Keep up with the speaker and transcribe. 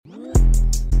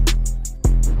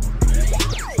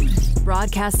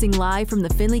Broadcasting live from the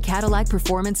Findlay Cadillac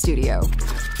Performance Studio.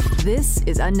 This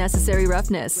is Unnecessary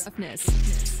Roughness.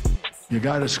 You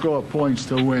got to score points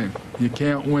to win. You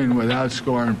can't win without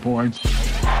scoring points.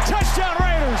 Touchdown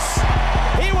Raiders!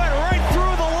 He went right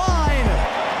through the line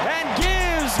and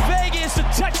gives Vegas a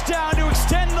touchdown to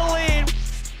extend the lead.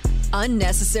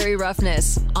 Unnecessary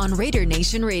Roughness on Raider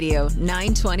Nation Radio,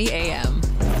 920 AM.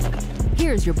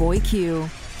 Here's your boy Q.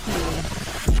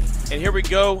 And here we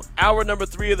go. Hour number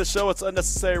 3 of the show. It's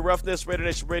Unnecessary Roughness, Raider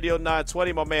Nation Radio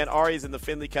 920. My man Ari is in the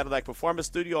Findlay Cadillac Performance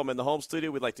Studio. I'm in the home studio.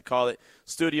 We'd like to call it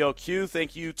Studio Q.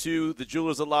 Thank you to the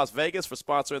Jewelers of Las Vegas for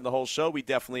sponsoring the whole show. We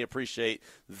definitely appreciate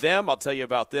them. I'll tell you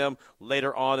about them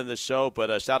later on in the show.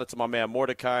 But shout out to my man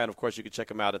Mordecai. And, of course, you can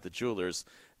check him out at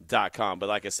thejewelers.com. But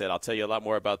like I said, I'll tell you a lot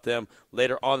more about them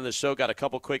later on in the show. Got a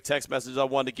couple quick text messages I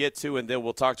wanted to get to, and then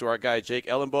we'll talk to our guy Jake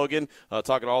Ellenbogen,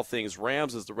 talking all things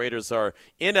Rams as the Raiders are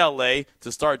in L.A.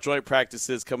 to start joint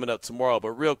practices coming up tomorrow.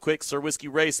 But real quick, Sir Whiskey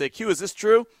Ray said, Q, is this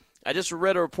true? I just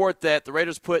read a report that the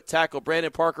Raiders put tackle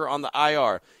Brandon Parker on the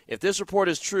IR. If this report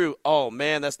is true, oh,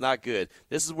 man, that's not good.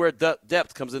 This is where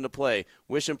depth comes into play.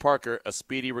 Wishing Parker a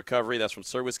speedy recovery. That's from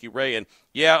Sir Whiskey Ray. And,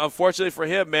 yeah, unfortunately for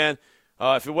him, man,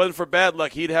 if it wasn't for bad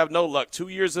luck, he'd have no luck. 2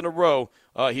 years in a row,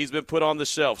 he's been put on the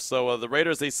shelf. So the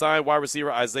Raiders, they signed wide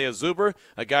receiver Isaiah Zuber,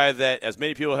 a guy that, as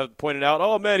many people have pointed out,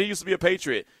 oh, man, he used to be a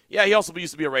Patriot. Yeah, he also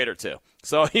used to be a Raider, too.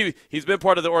 So he's been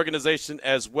part of the organization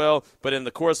as well. But in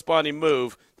the corresponding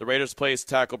move, the Raiders placed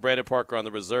tackle Brandon Parker on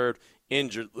the reserved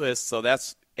injured list. So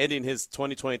that's ending his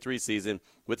 2023 season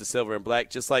with the silver and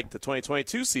black, just like the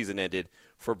 2022 season ended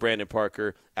for Brandon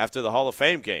Parker after the Hall of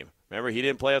Fame game. Remember, he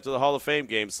didn't play after the Hall of Fame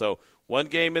game. So one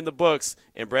game in the books,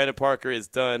 and Brandon Parker is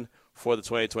done for the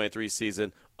 2023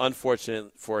 season.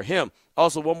 Unfortunate for him.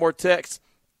 Also, one more text.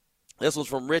 This was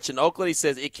from Rich in Oakland. He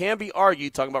says, it can be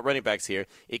argued, talking about running backs here,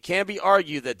 it can be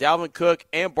argued that Dalvin Cook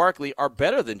and Barkley are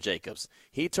better than Jacobs.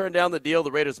 He turned down the deal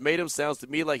the Raiders made him. Sounds to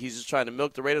me like he's just trying to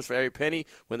milk the Raiders for every penny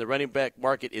when the running back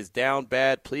market is down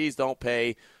bad. Please don't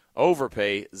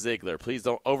overpay Ziegler. Please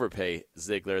don't overpay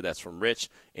Ziegler. That's from Rich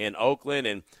in Oakland.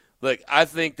 And, look, I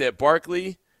think that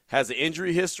Barkley has an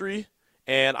injury history,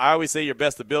 and I always say your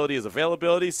best ability is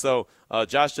availability. So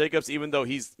Josh Jacobs, even though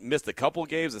he's missed a couple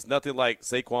games, it's nothing like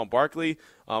Saquon Barkley.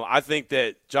 I think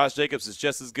that Josh Jacobs is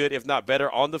just as good, if not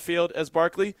better, on the field as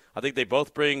Barkley. I think they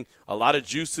both bring a lot of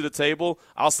juice to the table.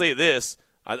 I'll say this.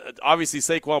 Obviously,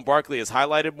 Saquon Barkley is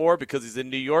highlighted more because he's in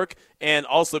New York, and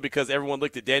also because everyone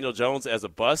looked at Daniel Jones as a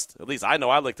bust. At least I know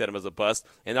I looked at him as a bust.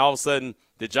 And all of a sudden,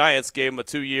 the Giants gave him a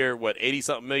 2-year,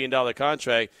 $80-something million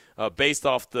contract based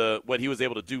off what he was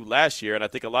able to do last year. And I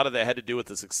think a lot of that had to do with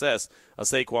the success of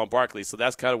Saquon Barkley. So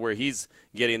that's kind of where he's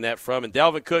getting that from. And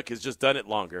Dalvin Cook has just done it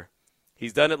longer.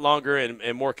 He's done it longer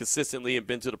and more consistently and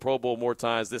been to the Pro Bowl more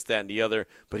times, this, that, and the other.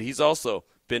 But he's also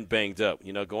been banged up,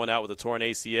 going out with a torn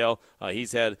ACL.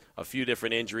 He's had a few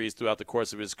different injuries throughout the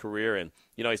course of his career. And,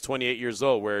 he's 28 years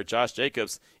old, where Josh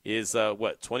Jacobs is,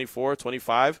 24,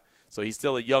 25? So he's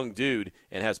still a young dude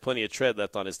and has plenty of tread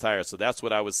left on his tires. So that's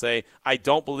what I would say. I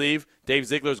don't believe Dave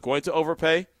Ziegler is going to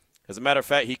overpay. As a matter of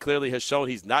fact, he clearly has shown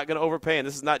he's not going to overpay. And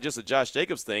this is not just a Josh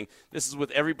Jacobs thing. This is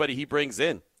with everybody he brings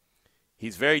in.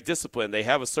 He's very disciplined. They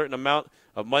have a certain amount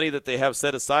of money that they have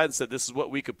set aside and said this is what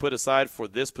we could put aside for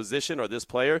this position or this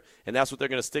player, and that's what they're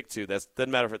going to stick to. That doesn't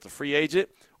matter if it's a free agent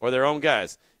or their own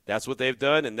guys. That's what they've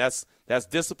done, and that's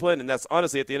discipline, and that's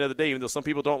honestly at the end of the day, even though some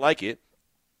people don't like it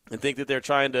and think that they're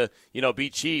trying to, be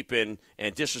cheap and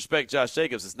disrespect Josh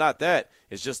Jacobs. It's not that.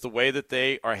 It's just the way that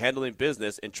they are handling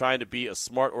business and trying to be a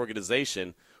smart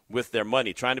organization with their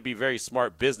money, trying to be very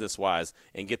smart business-wise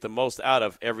and get the most out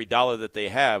of every dollar that they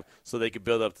have so they can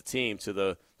build up the team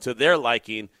to their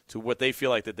liking, to what they feel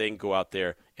like that they can go out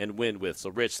there and win with. So,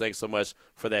 Rich, thanks so much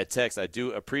for that text. I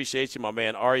do appreciate you. My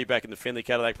man Ari back in the Findlay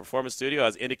Cadillac Performance Studio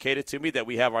has indicated to me that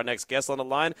we have our next guest on the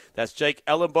line. That's Jake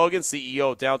Ellenbogen,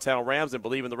 CEO of Downtown Rams and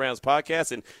Believe in the Rams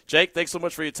podcast. And, Jake, thanks so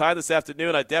much for your time this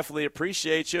afternoon. I definitely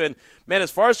appreciate you. And, man,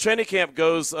 as far as training camp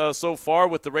goes so far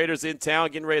with the Raiders in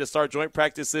town, getting ready to start joint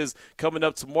practices coming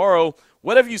up tomorrow,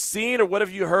 what have you seen or what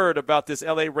have you heard about this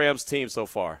L.A. Rams team so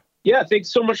far? Yeah,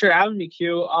 thanks so much for having me,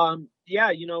 Q.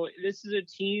 This is a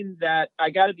team that I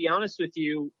got to be honest with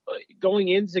you, going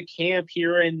into camp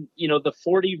here in, the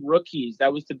 40 rookies,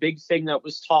 that was the big thing that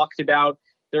was talked about.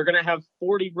 They're going to have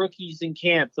 40 rookies in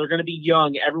camp. They're going to be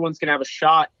young. Everyone's going to have a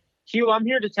shot. Q, I'm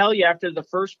here to tell you after the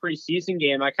first preseason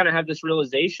game, I kind of had this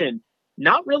realization.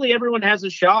 Not really everyone has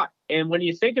a shot. And when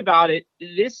you think about it,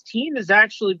 this team is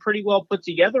actually pretty well put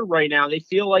together right now. They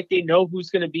feel like they know who's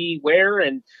going to be where.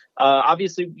 And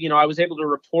obviously, I was able to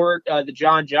report the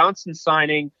John Johnson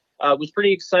signing was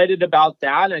pretty excited about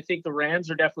that. And I think the Rams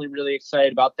are definitely really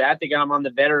excited about that. They got him on the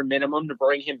veteran minimum to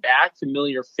bring him back.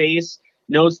 Familiar face,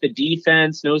 knows the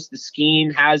defense, knows the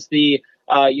scheme, has the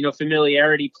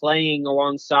familiarity playing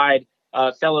alongside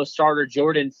fellow starter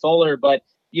Jordan Fuller. But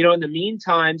in the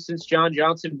meantime, since John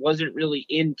Johnson wasn't really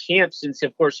in camp, since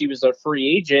of course he was a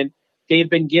free agent, they've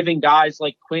been giving guys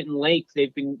like Quentin Lake,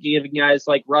 they've been giving guys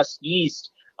like Russ Yeast,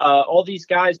 all these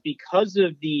guys, because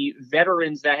of the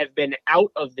veterans that have been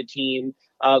out of the team,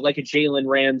 like a Jalen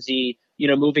Ramsey,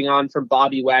 moving on from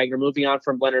Bobby Wagner, moving on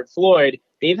from Leonard Floyd,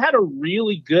 they've had a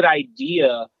really good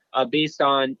idea based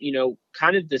on,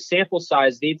 kind of the sample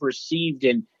size they've received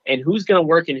and who's going to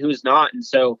work and who's not. And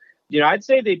so, I'd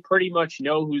say they pretty much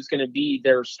know who's going to be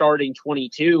their starting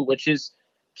 22, which is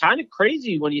kind of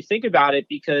crazy when you think about it,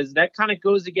 because that kind of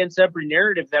goes against every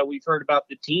narrative that we've heard about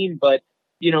the team. But,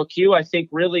 Q, I think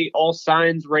really all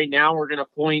signs right now are going to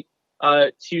point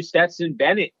to Stetson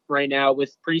Bennett right now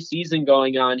with preseason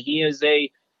going on. He's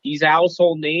a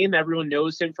household name. Everyone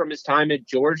knows him from his time at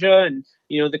Georgia. And,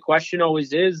 the question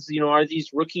always is, are these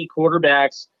rookie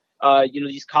quarterbacks,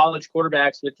 these college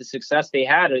quarterbacks with the success they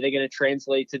had, are they going to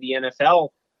translate to the NFL?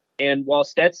 And while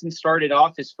Stetson started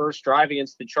off his first drive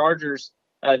against the Chargers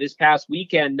this past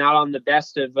weekend, not on the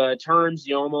best of terms,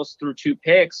 almost threw 2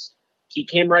 picks, he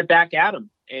came right back at him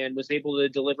and was able to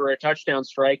deliver a touchdown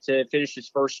strike to finish his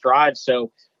first drive.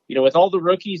 So, with all the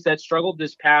rookies that struggled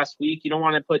this past week, you don't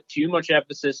want to put too much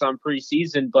emphasis on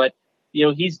preseason, but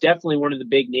he's definitely one of the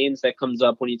big names that comes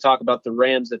up when you talk about the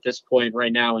Rams at this point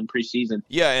right now in preseason.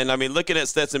 Yeah, and I mean, looking at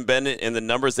Stetson Bennett and the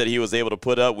numbers that he was able to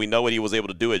put up, we know what he was able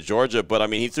to do at Georgia, but I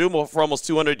mean, he threw for almost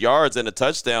 200 yards and a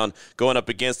touchdown going up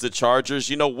against the Chargers.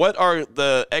 What are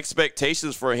the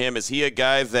expectations for him? Is he a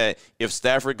guy that if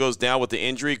Stafford goes down with the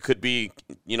injury could be,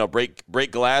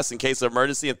 break glass in case of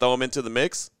emergency and throw him into the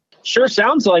mix? Sure,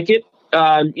 sounds like it.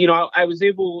 I was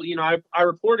able, I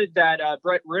reported that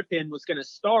Brett Rippon was going to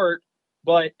start.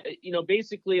 But,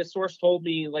 basically a source told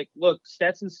me, like, look,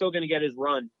 Stetson's still going to get his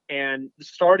run, and the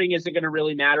starting isn't going to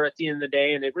really matter at the end of the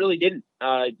day. And it really didn't.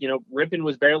 Rippon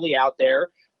was barely out there,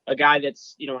 a guy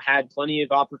that's, had plenty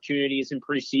of opportunities in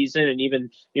preseason and even,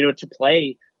 to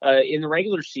play in the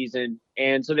regular season.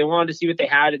 And so they wanted to see what they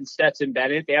had in Stetson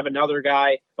Bennett. They have another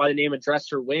guy by the name of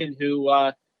Dresser Wynn who,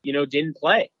 didn't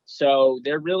play. So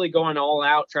they're really going all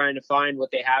out trying to find what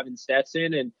they have in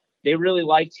Stetson. And they really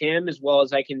liked him, as well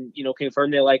as I can, confirm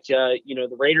they liked,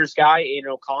 the Raiders guy, Aiden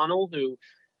O'Connell, who,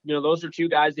 those are 2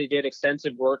 guys they did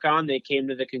extensive work on. They came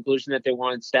to the conclusion that they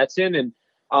wanted Stetson. And,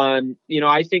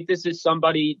 I think this is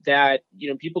somebody that,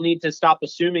 people need to stop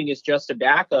assuming is just a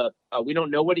backup. We don't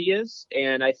know what he is.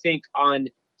 And I think on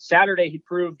Saturday, he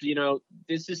proved,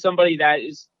 this is somebody that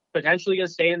is potentially going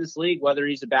to stay in this league, whether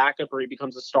he's a backup or he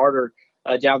becomes a starter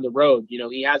down the road.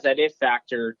 He has that it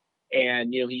factor.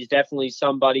 And, he's definitely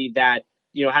somebody that,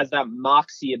 has that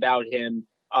moxie about him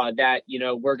that,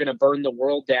 we're going to burn the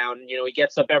world down. He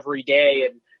gets up every day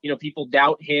and, people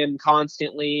doubt him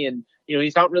constantly. And,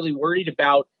 he's not really worried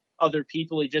about other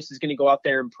people. He just is going to go out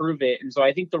there and prove it. And so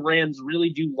I think the Rams really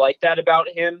do like that about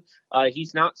him.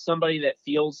 He's not somebody that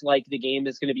feels like the game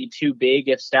is going to be too big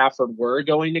if Stafford were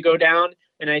going to go down.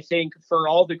 And I think for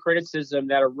all the criticism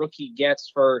that a rookie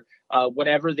gets for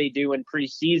whatever they do in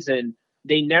preseason,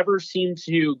 they never seem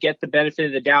to get the benefit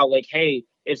of the doubt. Like, hey,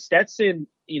 if Stetson,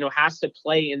 has to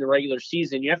play in the regular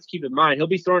season, you have to keep in mind, he'll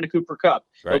be throwing to Cooper Kupp.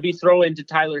 Right. He'll be throwing to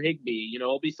Tyler Higbee.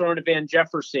 He'll be throwing to Van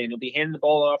Jefferson. He'll be handing the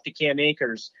ball off to Cam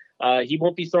Akers. He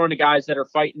won't be throwing to guys that are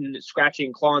fighting, scratching,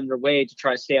 and clawing their way to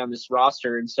try to stay on this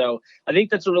roster. And so I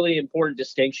think that's a really important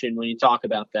distinction when you talk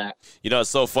about that. It's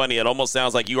so funny. It almost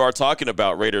sounds like you are talking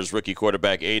about Raiders rookie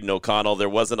quarterback Aiden O'Connell. There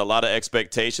wasn't a lot of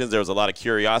expectations. There was a lot of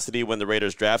curiosity when the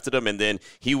Raiders drafted him. And then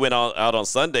he went out on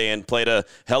Sunday and played a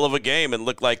hell of a game and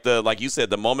looked like like you said,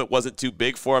 the moment wasn't too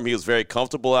big for him. He was very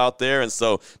comfortable out there. And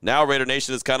so now Raider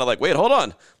Nation is kind of like, wait, hold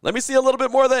on. Let me see a little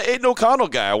bit more of that Aiden O'Connell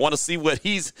guy. I want to see what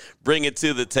he's bringing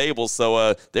to the table.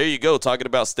 So there you go, talking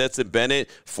about Stetson Bennett,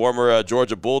 former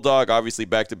Georgia Bulldog, obviously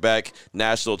back-to-back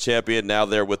national champion, now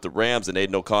there with the Rams, and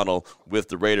Aiden O'Connell with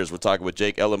the Raiders. We're talking with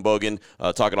Jake Ellenbogen,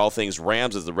 talking all things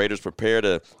Rams as the Raiders prepare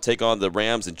to take on the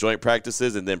Rams in joint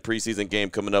practices and then preseason game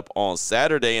coming up on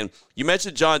Saturday. And you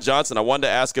mentioned John Johnson. I wanted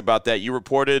to ask about that. You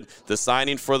reported the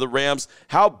signing for the Rams.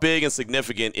 How big and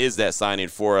significant is that signing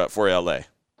for L.A.?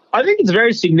 I think it's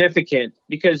very significant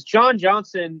because John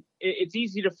Johnson, it's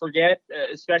easy to forget,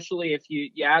 especially if you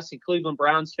ask a Cleveland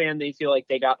Browns fan, they feel like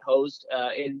they got hosed.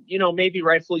 And, maybe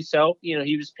rightfully so.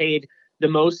 He was paid the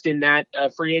most in that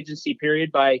free agency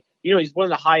period by, he's one of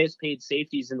the highest paid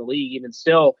safeties in the league, even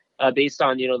still, based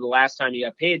on, the last time he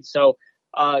got paid. So,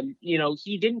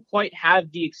 he didn't quite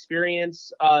have the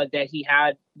experience that he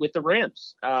had with the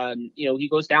Rams. He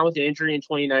goes down with an injury in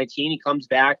 2019. He comes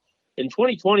back in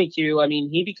 2022. I mean,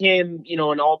 he became,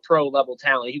 an all-pro level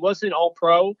talent. He wasn't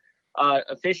all-pro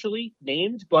officially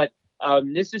named, but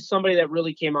this is somebody that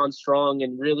really came on strong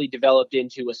and really developed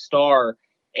into a star.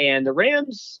 And the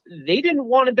Rams, they didn't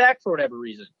want him back for whatever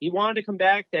reason. He wanted to come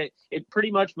back. That it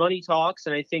pretty much money talks,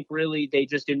 and I think really they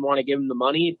just didn't want to give him the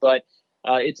money. But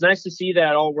it's nice to see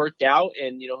that it all worked out,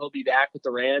 and he'll be back with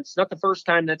the Rams. It's not the first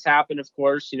time that's happened, of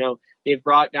course. They've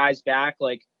brought guys back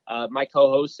like my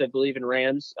co-host, I believe in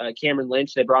Rams, Cameron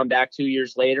Lynch. They brought him back 2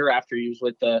 years later after he was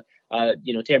with the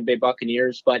Tampa Bay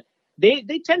Buccaneers, but.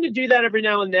 They tend to do that every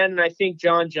now and then, and I think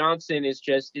John Johnson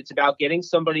it's about getting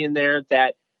somebody in there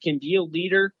that can be a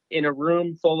leader in a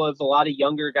room full of a lot of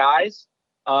younger guys.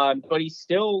 But he's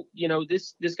still,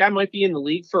 this guy might be in the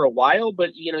league for a while, but,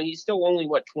 he's still only,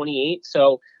 28.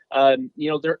 So,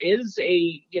 there is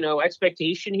a,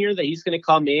 expectation here that he's going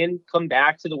to come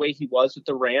back to the way he was with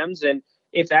the Rams. And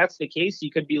if that's the case, he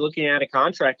could be looking at a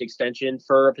contract extension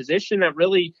for a position that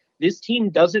really this team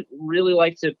doesn't really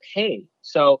like to pay.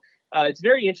 So, it's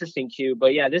very interesting, Q.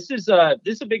 But yeah, this is a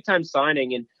big time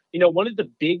signing. And, one of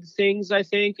the big things I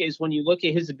think is when you look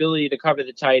at his ability to cover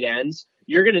the tight ends,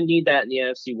 you're going to need that in the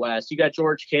NFC West. You got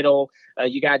George Kittle,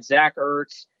 you got Zach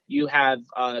Ertz, you have,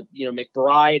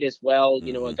 McBride as well,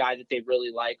 a guy that they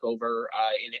really like over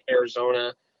in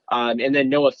Arizona. And then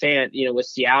Noah Fant, with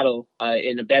Seattle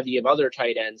in a bevy of other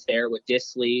tight ends there with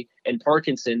Disley and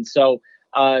Parkinson. So,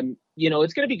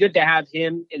 it's going to be good to have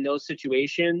him in those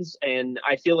situations. And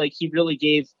I feel like he really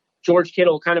gave George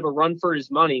Kittle kind of a run for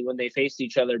his money when they faced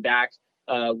each other back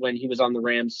when he was on the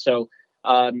Rams. So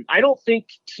I don't think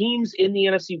teams in the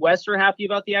NFC West are happy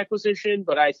about the acquisition,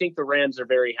 but I think the Rams are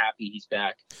very happy he's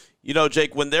back.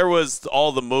 Jake, when there was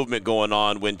all the movement going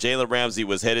on, when Jalen Ramsey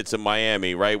was headed to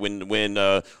Miami, right, when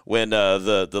the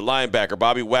linebacker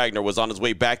Bobby Wagner was on his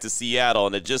way back to Seattle,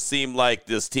 and it just seemed like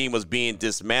this team was being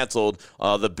dismantled,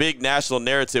 the big national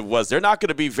narrative was they're not going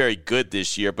to be very good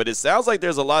this year. But it sounds like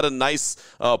there's a lot of nice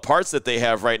parts that they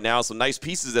have right now, some nice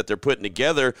pieces that they're putting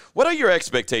together. What are your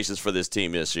expectations for this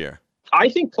team this year? I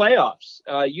think playoffs.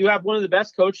 You have one of the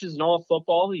best coaches in all of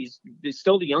football. He's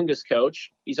still the youngest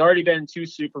coach. He's already been in 2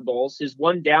 Super Bowls. His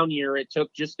one down year, it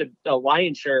took just a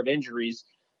lion's share of injuries,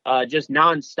 just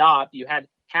nonstop. You had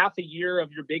half a year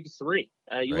of your big three.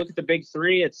 You look at the big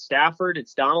three, it's Stafford,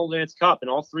 it's Donald, and it's Kupp,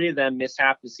 and all 3 of them miss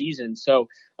half the season. So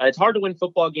it's hard to win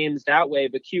football games that way.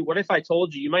 But Q, what if I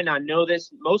told you might not know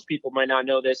this? Most people might not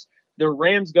know this. The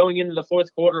Rams going into the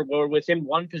fourth quarter were within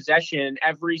 1 possession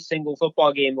every single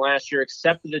football game last year,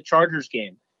 except for the Chargers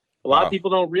game. A lot of people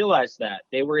don't realize that.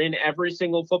 They were in every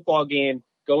single football game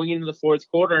going into the fourth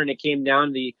quarter, and it came down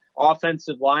to the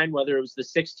offensive line, whether it was the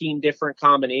 16 different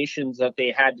combinations that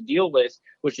they had to deal with,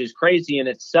 which is crazy in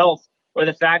itself, or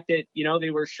the fact that, they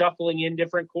were shuffling in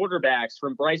different quarterbacks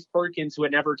from Bryce Perkins, who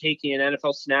had never taken an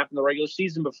NFL snap in the regular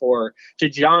season before, to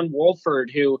John Wolford,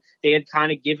 who they had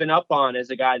kind of given up on as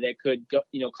a guy that could,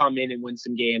 come in and win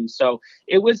some games. So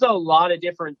it was a lot of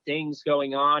different things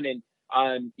going on. And,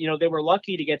 they were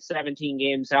lucky to get 17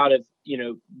 games out of,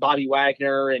 Bobby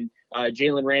Wagner and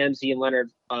Jalen Ramsey and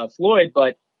Leonard Floyd.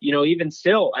 But, even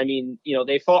still,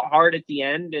 they fought hard at the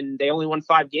end and they only won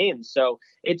 5 games. So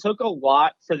it took a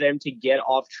lot for them to get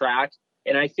off track.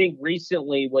 And I think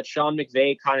recently what Sean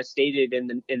McVay kind of stated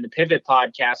in the Pivot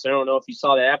podcast, I don't know if you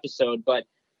saw that episode, but,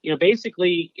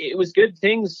 basically it was good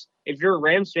things. If you're a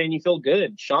Rams fan, you feel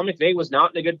good. Sean McVay was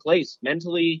not in a good place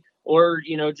mentally or,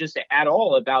 just at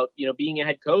all about, being a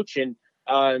head coach. And,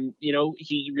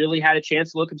 he really had a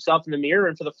chance to look himself in the mirror.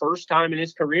 And for the first time in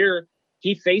his career,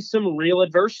 he faced some real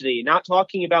adversity, not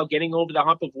talking about getting over the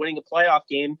hump of winning a playoff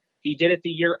game. He did it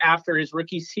the year after his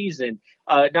rookie season.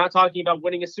 Not talking about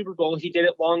winning a Super Bowl. He did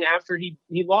it long after he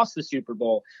lost the Super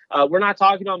Bowl. We're not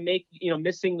talking about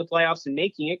missing the playoffs and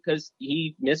making it, because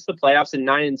he missed the playoffs in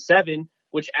 9-7,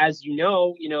 which, as in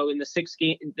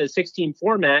the 16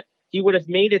 format, he would have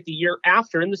made it the year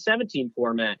after in the 17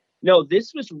 format. No,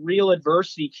 this was real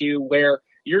adversity, Q, where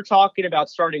you're talking about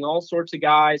starting all sorts of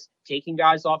guys, taking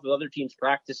guys off of other teams'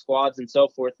 practice squads and so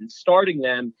forth, and starting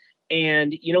them.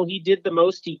 And, he did the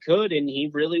most he could, and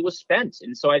he really was spent.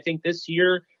 And so I think this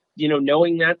year,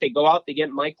 knowing that, they go out, they get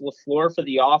Mike LaFleur for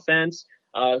the offense,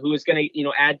 who is going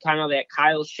to, add kind of that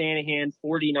Kyle Shanahan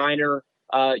 49er,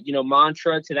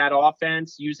 mantra to that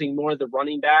offense, using more of the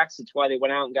running backs. That's why they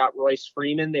went out and got Royce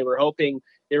Freeman. They were hoping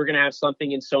they were going to have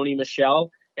something in Sony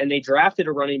Michel, and they drafted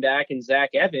a running back in Zach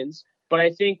Evans. But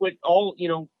I think when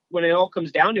it all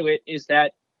comes down to it, is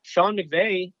that Sean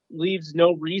McVay leaves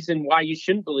no reason why you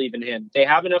shouldn't believe in him. They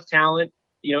have enough talent.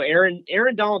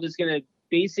 Aaron Donald is going to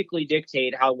basically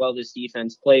dictate how well this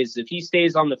defense plays. If he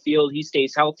stays on the field, he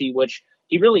stays healthy, which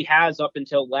he really has up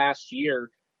until last year.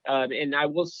 And I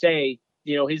will say,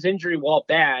 his injury, while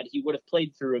bad, he would have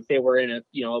played through if they were in a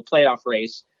playoff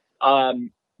race.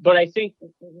 But I think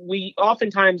we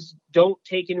oftentimes don't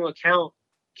take into account,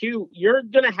 you're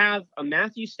going to have a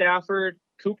Matthew Stafford,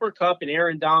 Cooper Kupp, and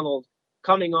Aaron Donald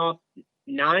coming off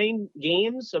 9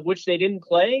 games of which they didn't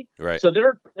play. Right. So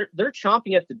they're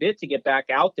chomping at the bit to get back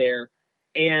out there.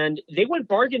 And they went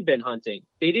bargain bin hunting.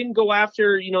 They didn't go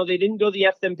after, they didn't go the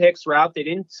F them picks route. They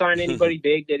didn't sign anybody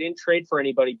big. They didn't trade for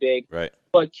anybody big. Right.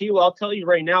 But I'll tell you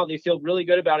right now, they feel really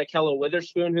good about Akello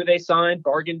Witherspoon, who they signed,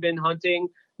 bargain bin hunting.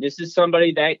 This is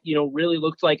somebody that, really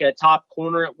looked like a top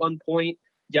corner at one point,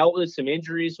 dealt with some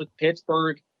injuries with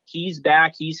Pittsburgh. He's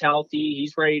back. He's healthy.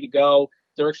 He's ready to go.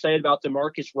 They're excited about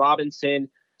Demarcus Robinson.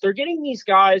 They're getting these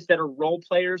guys that are role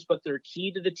players, but they're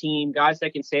key to the team, guys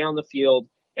that can stay on the field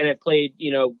and have played,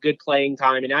 good playing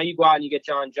time. And now you go out and you get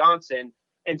John Johnson.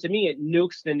 And to me, it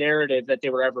nukes the narrative that they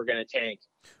were ever going to tank.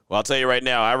 Well, I'll tell you right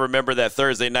now, I remember that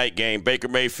Thursday night game, Baker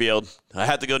Mayfield. I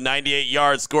had to go 98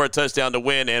 yards, score a touchdown to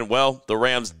win, and, well, the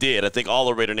Rams did. I think all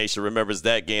of Raider Nation remembers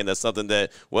that game. That's something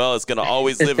that, well, it's going to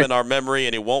always live in our memory,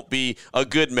 and it won't be a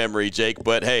good memory, Jake.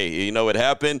 But, hey, it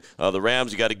happened. The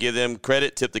Rams, you got to give them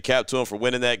credit, tip the cap to them for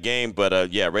winning that game. But,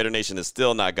 Raider Nation has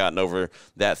still not gotten over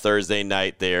that Thursday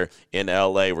night there in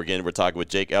L.A. We're talking with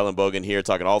Jake Ellenbogen here,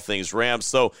 talking all things Rams.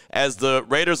 So, as the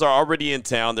Raiders are already in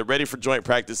town, they're ready for joint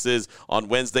practices on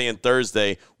Wednesday and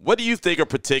Thursday. What do you think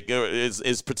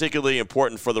is particularly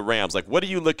important for the Rams? Like, what are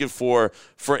you looking for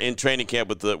in training camp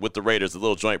with the Raiders, the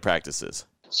little joint practices?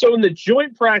 So in the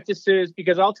joint practices,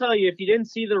 because I'll tell you, if you didn't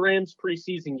see the Rams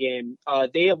preseason game,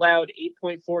 they allowed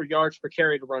 8.4 yards per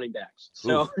carry to running backs.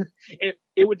 So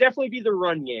it would definitely be the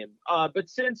run game. But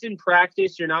since in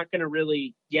practice, you're not going to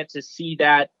really get to see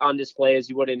that on display as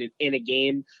you would in a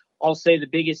game, I'll say the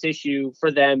biggest issue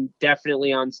for them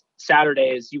definitely on Saturday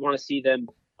is you want to see them,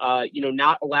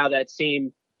 not allow that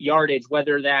same yardage,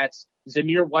 whether that's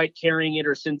Zamir White carrying it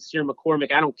or Sincere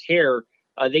McCormick. I don't care.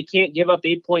 They can't give up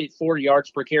 8.4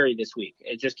 yards per carry this week.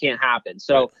 It just can't happen.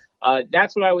 So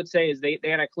that's what I would say is they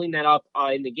got to clean that up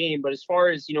in the game. But as far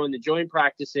as, in the joint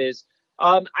practices,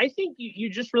 I think you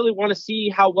just really want to see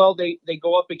how well they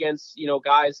go up against,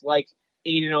 guys like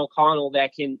Aiden O'Connell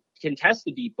that can test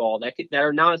the deep ball, that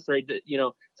are not afraid to,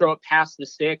 throw it past the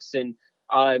sticks. And,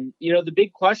 the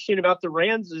big question about the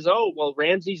Rams is,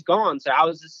 Ramsey's gone. So how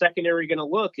is the secondary going to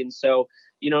look? And so,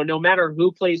 no matter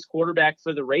who plays quarterback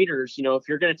for the Raiders, if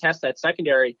you're going to test that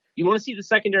secondary, you want to see the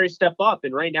secondary step up.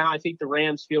 And right now, I think the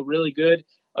Rams feel really good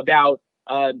about,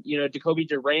 Jacoby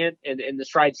Durant and the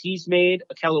strides he's made,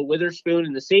 Akello Witherspoon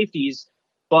and the safeties.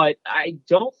 But I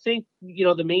don't think,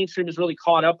 the mainstream is really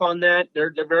caught up on that.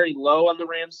 They're very low on the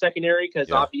Rams secondary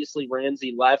because obviously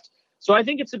Ramsey left. So I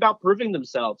think it's about proving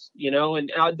themselves,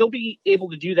 and they'll be able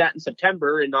to do that in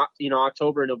September and not,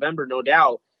 October and November, no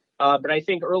doubt. But I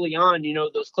think early on,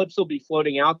 those clips will be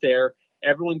floating out there.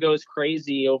 Everyone goes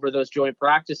crazy over those joint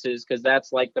practices because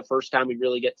that's like the first time we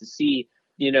really get to see,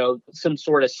 some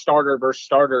sort of starter versus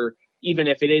starter, even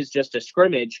if it is just a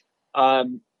scrimmage.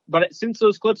 But since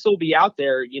those clips will be out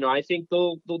there, I think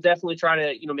they'll definitely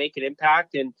try to, make an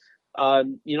impact. And,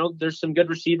 there's some good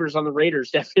receivers on the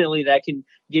Raiders definitely that can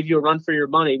give you a run for your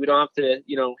money. We don't have to,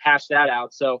 hash that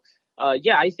out. So,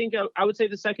 I think I would say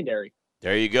the secondary.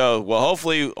 There you go. Well,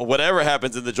 hopefully whatever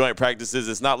happens in the joint practices,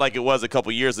 it's not like it was a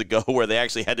couple years ago where they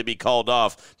actually had to be called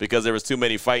off because there was too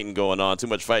much fighting going on. You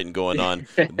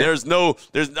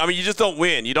just don't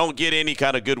win. You don't get any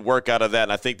kind of good work out of that.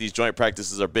 And I think these joint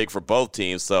practices are big for both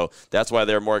teams. So that's why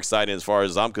they're more exciting as far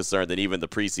as I'm concerned than even the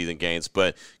preseason games.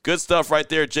 But good stuff right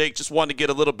there, Jake. Just wanted to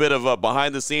get a little bit of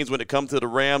behind the scenes when it comes to the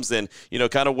Rams and,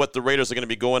 kind of what the Raiders are going to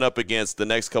be going up against the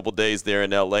next couple days there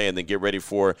in L.A. and then get ready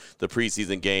for the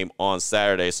preseason game on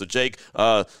Saturday. So, Jake,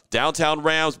 Downtown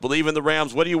Rams, Believe in the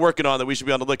Rams. What are you working on that we should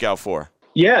be on the lookout for?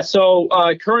 Yeah, so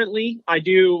currently I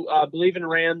do Believe in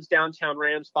Rams, Downtown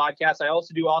Rams podcast. I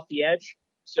also do Off the Edge.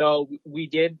 So we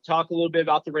did talk a little bit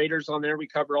about the Raiders on there. We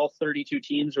cover all 32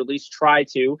 teams, or at least try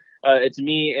to. It's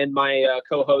me and my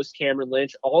co-host Cameron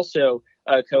Lynch, also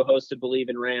co-host of Believe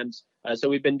in Rams. So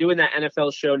we've been doing that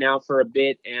NFL show now for a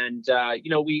bit. And,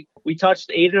 we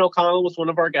touched Aiden O'Connell was one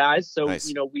of our guys. So, nice.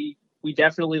 We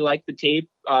definitely like the tape.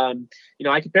 I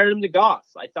compared him to Goff.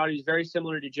 I thought he was very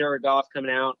similar to Jared Goff coming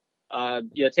out.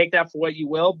 Take that for what you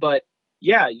will. But,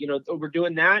 yeah, we're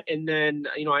doing that. And then,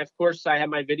 of course, I have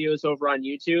my videos over on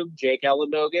YouTube, Jake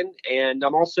Ellenbogen, and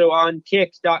I'm also on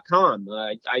kick.com.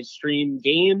 I stream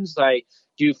games. I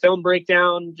do film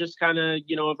breakdown, just kind of,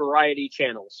 a variety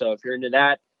channel. So if you're into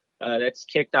that, that's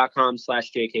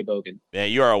kick.com/JKBogan.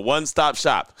 Man, you are a one-stop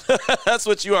shop. That's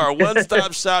what you are, a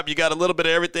one-stop shop. You got a little bit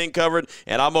of everything covered,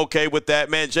 and I'm okay with that,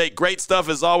 man. Jake, great stuff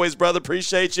as always, brother.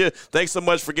 Appreciate you. Thanks so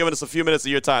much for giving us a few minutes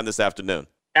of your time this afternoon.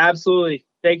 Absolutely.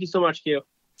 Thank you so much, Q.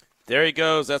 There he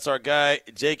goes. That's our guy,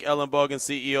 Jake Ellenbogen,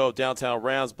 CEO of Downtown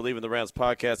Rams. Believe in the Rams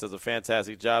podcast does a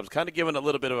fantastic job. Kind of giving a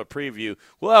little bit of a preview.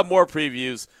 We'll have more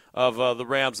previews of the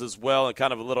Rams as well, and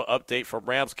kind of a little update from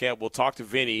Rams camp. We'll talk to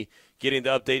Vinny, getting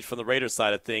the updates from the Raiders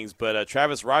side of things. But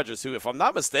Travis Rogers, who, if I'm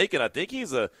not mistaken, I think he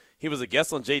was a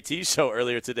guest on JT's show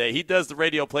earlier today. He does the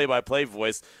radio play-by-play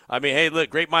voice. I mean, hey, look,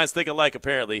 great minds think alike,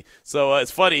 apparently. So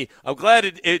it's funny. I'm glad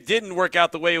it didn't work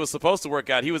out the way it was supposed to work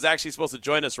out. He was actually supposed to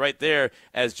join us right there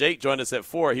as Jake joined us at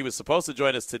 4. He was supposed to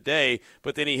join us today,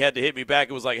 but then he had to hit me back.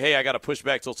 It was like, hey, I got to push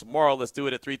back till tomorrow. Let's do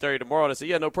it at 3:30 tomorrow. And I said,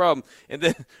 yeah, no problem. And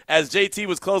then as JT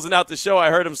was closing out the show,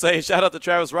 I heard him say, shout out to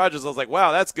Travis Rogers. I was like,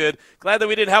 wow, that's good. Glad that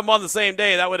we didn't have him on the same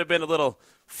day. That would have been a little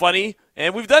funny,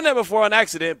 and we've done that before on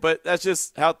accident, but that's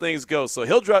just how things go. So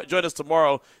he'll join us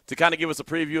tomorrow to kind of give us a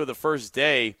preview of the first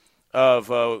day of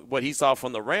what he saw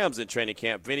from the Rams in training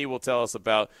camp. Vinny will tell us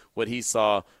about what he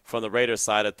saw from the Raiders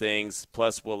side of things.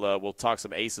 Plus, we'll talk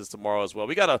some aces tomorrow as well.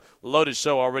 We got a loaded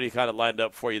show already kind of lined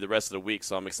up for you the rest of the week,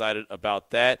 so I'm excited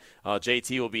about that.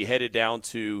 JT will be headed down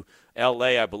to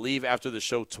L.A., I believe, after the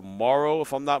show tomorrow,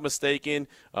 if I'm not mistaken,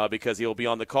 because he'll be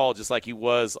on the call just like he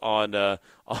was on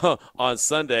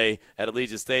Sunday at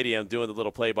Allegiant Stadium doing the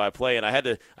little play-by-play. And I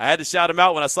had to shout him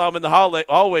out when I saw him in the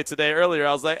hallway today earlier.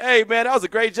 I was like, hey, man, that was a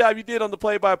great job you did on the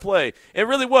play-by-play. It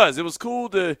really was. It was cool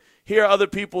to hear other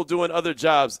people doing other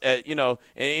jobs and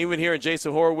even hearing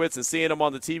Jason Horowitz and seeing him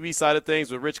on the TV side of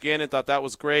things with Rich Gannon, thought that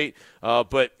was great.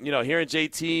 But hearing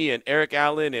JT and Eric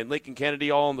Allen and Lincoln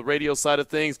Kennedy all on the radio side of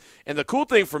things. And the cool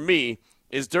thing for me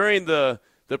is during the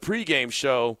pregame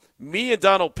show, me and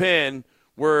Donald Penn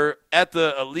were at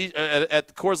the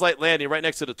Coors Light Landing right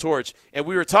next to the Torch, and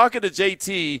we were talking to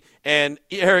JT and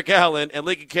Eric Allen and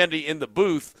Lincoln Kennedy in the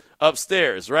booth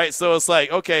upstairs, right? So it's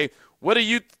like, okay, what are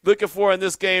you looking for in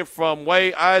this game from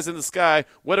way eyes in the sky?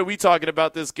 What are we talking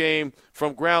about this game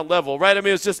from ground level, right? I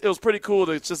mean, it was pretty cool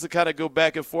to kind of go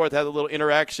back and forth, have a little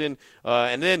interaction,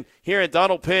 and then hearing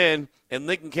Donald Penn and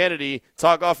Lincoln Kennedy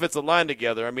talk offensive line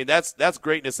together. I mean, that's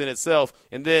greatness in itself.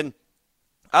 And then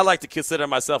I like to consider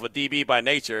myself a DB by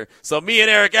nature, so me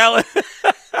and Eric Allen.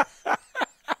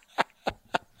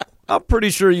 I'm pretty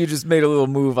sure you just made a little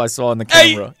move I saw on the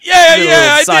camera. Hey,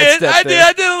 I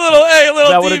did a little Is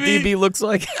that DB. what a DB looks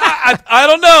like? I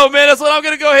don't know, man. That's what I'm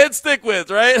going to go ahead and stick with,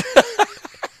 right?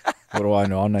 What do I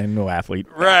know? I'm no athlete.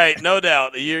 Right, no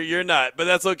doubt. You're not, but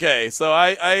that's okay. So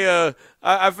I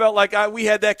felt like we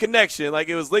had that connection. Like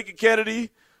it was Lincoln Kennedy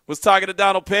was talking to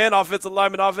Donald Penn, offensive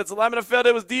lineman. I felt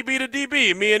it was DB to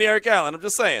DB, me and Eric Allen. I'm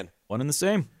just saying. One and the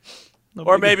same. No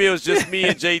or maybe it was just me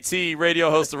and JT, radio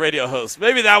host to radio host.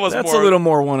 Maybe that's a little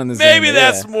more one in the same. Maybe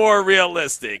that's more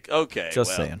realistic. Okay.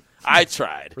 Just saying. I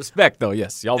tried. Respect, though,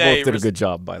 yes. Y'all both did a good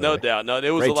job, by the way. No doubt. No, it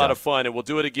was a lot of fun, and we'll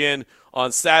do it again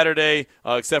on Saturday,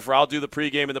 except for I'll do the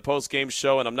pregame and the postgame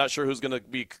show, and I'm not sure who's going to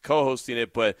be co-hosting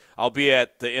it, but I'll be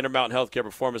at the Intermountain Healthcare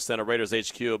Performance Center, Raiders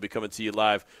HQ. I'll be coming to you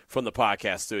live from the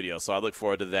podcast studio, so I look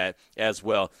forward to that as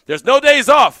well. There's no days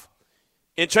off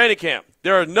in training camp.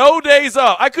 There are no days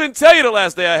off. I couldn't tell you the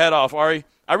last day I had off, Ari.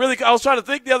 I was trying to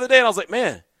think the other day, and I was like,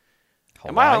 man,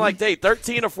 am I on like day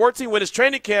 13 or 14 when it's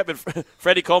training camp? And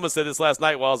Freddie Coleman said this last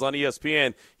night while I was on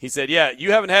ESPN. He said, yeah,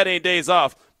 you haven't had any days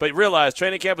off, but realize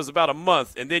training camp is about a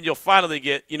month, and then you'll finally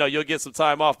get, you'll get some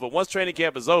time off. But once training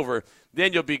camp is over,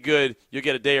 then you'll be good. You'll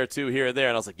get a day or two here and there.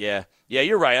 And I was like, yeah,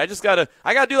 you're right. I got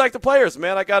to do like the players,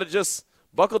 man. I got to just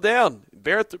buckle down,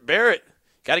 bear it.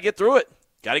 Got to get through it.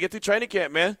 Got to get through training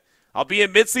camp, man. I'll be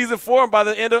in midseason form by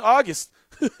the end of August.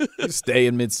 You stay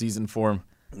in midseason form.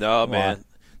 No, man.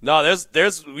 No,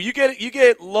 there's you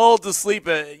get lulled to sleep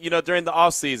during the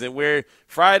off season where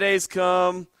Fridays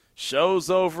come,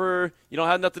 show's over, you don't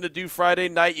have nothing to do Friday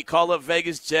night. You call up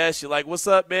Vegas Jess. You're like, "What's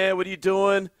up, man? What are you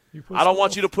doing? I don't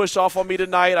want you to push off on me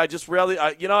tonight. I just really,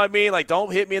 you know what I mean? Like,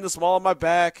 don't hit me in the small of my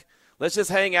back. Let's just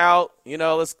hang out.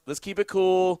 Let's keep it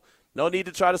cool. No need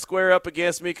to try to square up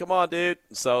against me. Come on, dude."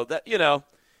 So that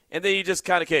and then you just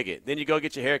kind of kick it. Then you go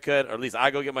get your haircut, or at least I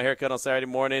go get my haircut on Saturday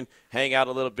morning, hang out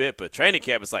a little bit. But training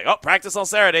camp, it's like, practice on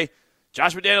Saturday.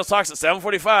 Josh McDaniels talks at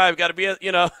 7:45. Got to be,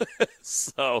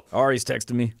 So Ari's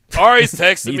texting me.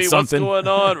 What's going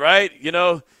on, right?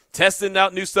 Testing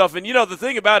out new stuff. And, the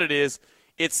thing about it is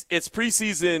it's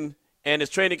preseason and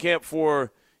it's training camp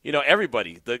for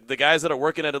everybody. The guys that are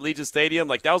working at Allegiant Stadium,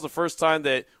 like that was the first time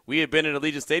that we had been in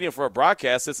Allegiant Stadium for a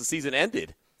broadcast since the season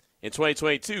ended in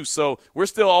 2022. So we're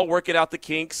still all working out the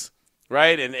kinks,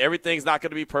 right? And everything's not going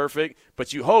to be perfect,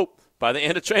 but you hope by the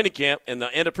end of training camp and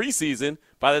the end of preseason,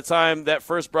 by the time that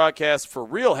first broadcast for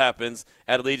real happens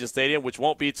at Allegiant Stadium, which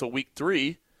won't be till week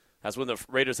 3. That's when the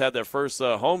Raiders had their first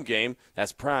home game.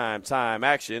 That's prime time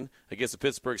action against the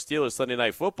Pittsburgh Steelers Sunday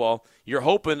Night Football. You're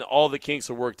hoping all the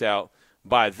kinks are worked out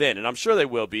by then, and I'm sure they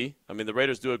will be. I mean, the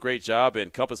Raiders do a great job,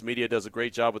 and Compass Media does a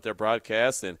great job with their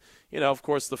broadcasts. And, of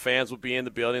course, the fans will be in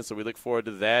the building, so we look forward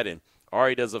to that. And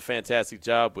Ari does a fantastic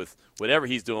job with whatever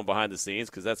he's doing behind the scenes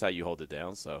because that's how you hold it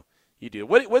down. So you do.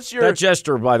 What's your – That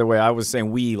gesture, by the way, I was saying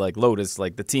we, like Lotus,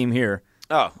 like the team here.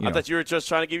 Oh, I thought you were just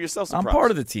trying to give yourself some props. I'm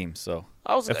part of the team, so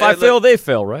if I fail, they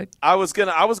fail, right? I was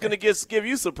gonna give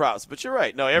you some props, but you're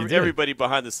right. No, everybody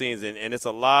behind the scenes, and it's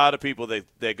a lot of people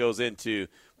that goes into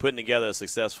putting together a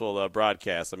successful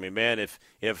broadcast. I mean, man, if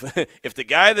the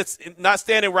guy that's not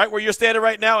standing right where you're standing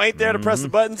right now ain't there to press the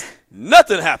buttons,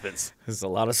 nothing happens. There's a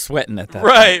lot of sweating at that.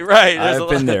 Right. I've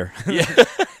been there. Yeah.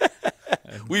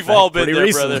 We've all been there,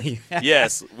 recently. brother.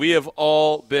 Yes, we have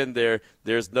all been there.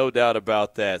 There's no doubt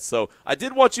about that. So I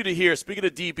did want you to hear, speaking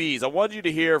of DBs, I wanted you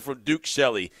to hear from Duke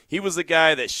Shelley. He was the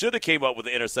guy that should have came up with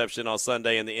the interception on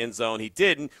Sunday in the end zone. He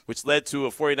didn't, which led to a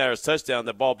 49ers touchdown.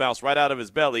 The ball bounced right out of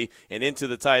his belly and into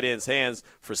the tight end's hands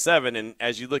for 7. And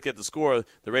as you look at the score,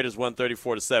 the Raiders won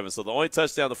 34-7. So the only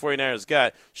touchdown the 49ers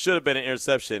got should have been an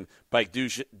interception by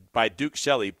Duke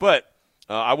Shelley. But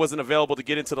I wasn't available to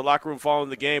get into the locker room following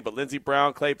the game, but Lindsey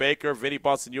Brown, Clay Baker, Vinny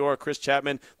Bonsignore, Chris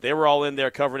Chapman, they were all in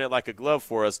there covering it like a glove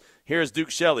for us. Here's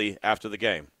Duke Shelley after the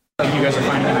game. You guys are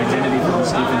finding an identity for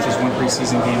this defense, just one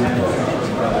preseason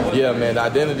game. Yeah, man, the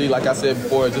identity, like I said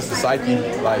before, is just the psyche.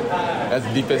 Like, as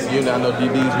a defensive unit, I know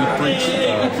DBs, we preach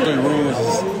 3 rules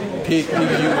is pick, PU,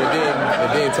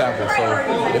 and then tackle.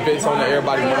 So if it's on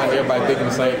everybody's mind, everybody thinking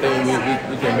the same thing,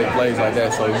 we can make plays like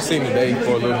that. So you've seen today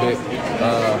for a little bit.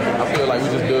 I feel like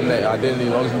we're just building that identity.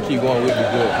 As long as we keep going, we'll be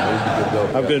good. We'll be good to go.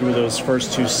 How good were those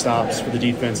first 2 stops for the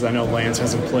defense? I know Lance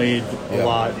hasn't played a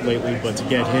lot lately, but to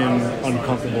get him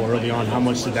uncomfortable early on, how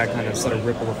much did that kind of set a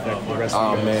ripple effect for the rest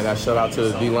of the game? Man, I shout out to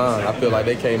the D-line. I feel like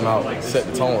they came out, set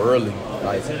the tone early.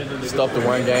 Like, stuffed the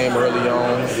run game early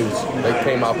on. They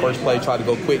came out first play, tried to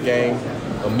go quick game.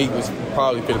 Meek was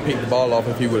probably going to pick the ball off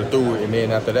if he would have threw it, and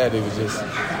then after that, it was just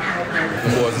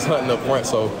the boys just hunting up front.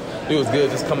 So it was good.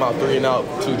 Just come out 3 and out,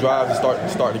 2 drives to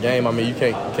start the game. I mean, you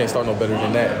can't start no better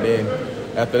than that. And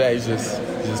then after that, it's just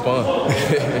fun.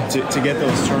 to get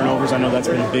those turnovers, I know that's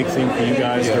been a big thing for you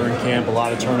guys during camp. A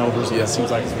lot of turnovers. And it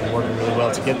seems like it's been working really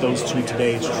well. To get those 2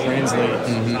 today to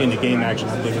translate into game action,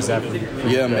 how big was that for you?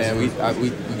 Yeah, man. We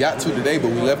got 2 today, but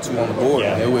we left 2 on the board.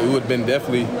 Yeah. It would have been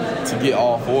definitely to get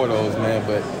all 4 of those, man.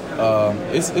 But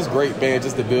it's great, man,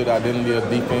 just to build the identity of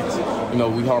defense.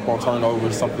 We harp on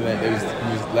turnovers, something that we was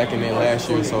lacking in last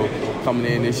year. So coming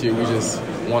in this year, we just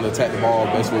want to attack the ball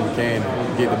the best way we can,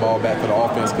 get the ball back to the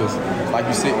offense. Because like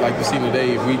you see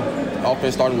today, if we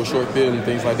offense starting with short field and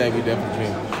things like that, we definitely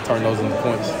can turn those into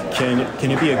points.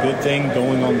 Can it be a good thing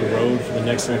going on the road for the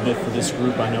next little bit for this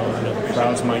group? I know the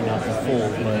crowds might not be full,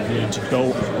 but to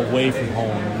go away from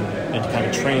home and to kind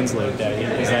of translate that,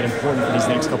 is that important for these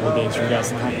next couple of games for you guys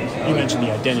to kind of, you mentioned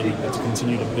the identity, but to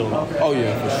continue to build up? Oh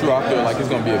yeah, for sure. I feel like it's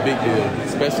going to be a big deal,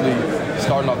 especially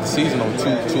starting off the season on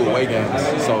 2 away games.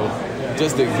 So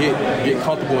just to get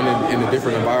comfortable in a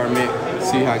different environment,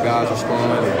 see how guys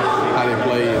respond and how they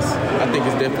play, I think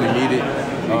it's definitely needed.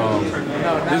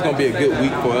 This is going to be a good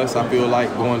week for us, I feel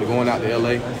like, going out to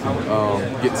LA,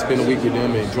 get to spend a week with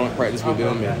them and joint practice with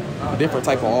them and a different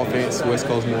type of offense, West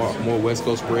Coast, more West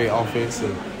Coast spread offense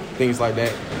and things like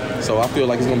that. So I feel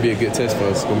like it's going to be a good test for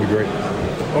us. It's going to be great.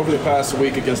 Over the past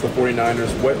week against the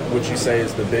 49ers, what would you say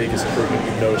is the biggest improvement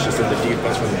you've noticed just in the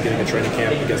defense from the beginning of training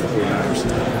camp against the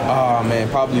 49ers? Man,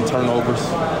 probably turnovers,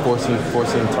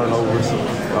 forcing turnovers.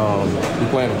 We're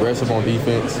playing aggressive on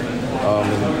defense.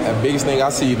 And the biggest thing I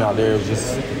see out there is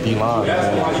just D-line,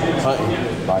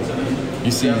 hunting. Like,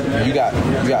 you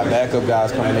got backup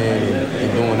guys coming in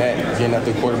and doing that, getting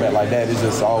after the quarterback like that. It's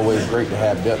just always great to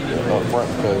have depth up front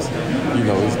because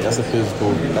that's a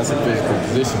physical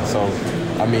position. So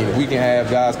I mean, if we can have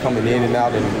guys coming in and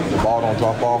out and the ball don't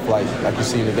drop off like you've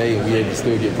seen today, and we able to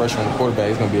still get pressure on the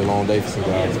quarterback, it's going to be a long day for some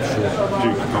guys for sure.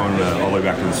 Duke, going all the way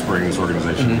back to the spring, this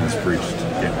organization has preached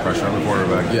getting pressure on the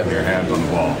quarterback, getting your hands on the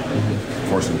ball,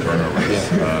 forcing turnovers.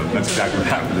 That's exactly what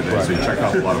happened today. So you check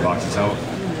off a lot of boxes.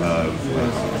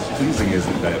 pleasing is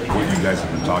it that what you guys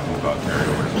have been talking about carried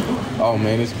over? Oh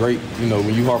man, it's great. You know,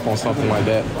 when you harp on something like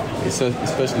that, it's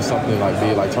especially something like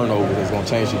big like turnover that's going to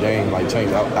change the game, like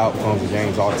change outcomes of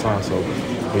games all the time. So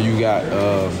when you got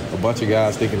a bunch of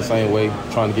guys thinking the same way,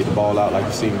 trying to get the ball out, like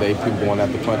you see today, people going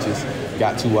after punches,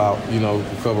 got 2 out,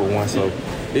 recovered 1. So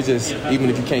it's just, even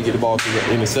if you can't get the ball through the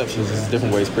interceptions, there's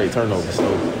different ways to create turnovers. So,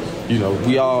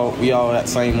 we all that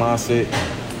same mindset.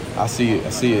 I see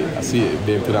it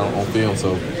being put out on film.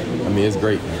 So, it's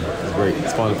great. It's great.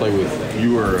 It's fun to play with.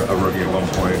 You were a rookie at one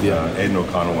point. Yeah. Aiden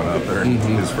O'Connell went out there.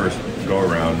 His first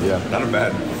go-around. Yeah. Not a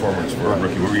bad performance for a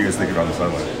rookie. What were you guys thinking on the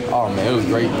sideline? Oh, man, it was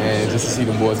great, man, just to see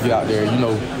them boys get out there.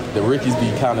 The rookies be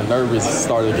kind of nervous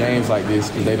starting games like this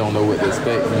because they don't know what to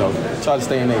expect. Try to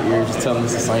stay in their ear, just tell them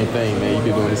it's the same thing, man. You've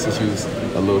been doing this since you was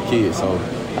a little kid. So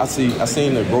I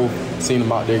seen the growth, seen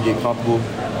them out there get comfortable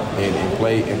and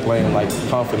playing like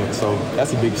confident. So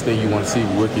that's the biggest thing you want to see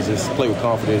with rookies, just play with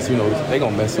confidence. They're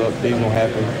going to mess up, things going to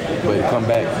happen, but to come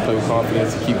back, play with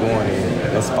confidence, and keep going,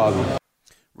 and that's positive.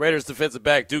 Raiders defensive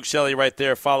back Duke Shelley right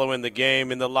there following the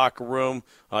game in the locker room.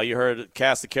 You heard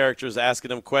cast of characters asking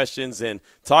them questions and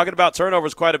talking about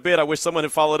turnovers quite a bit. I wish someone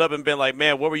had followed up and been like,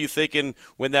 man, what were you thinking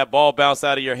when that ball bounced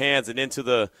out of your hands and into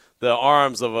the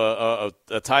arms of a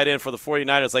tight end for the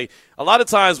 49ers? Like, a lot of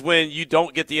times when you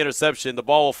don't get the interception, the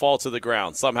ball will fall to the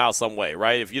ground somehow, some way,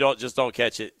 right? If you don't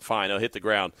catch it, fine, it'll hit the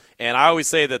ground. And I always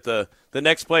say that the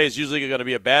next play is usually going to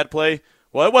be a bad play.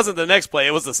 Well, it wasn't the next play.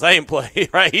 It was the same play,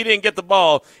 right? He didn't get the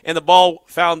ball, and the ball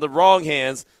found the wrong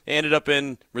hands and ended up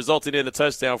resulting in a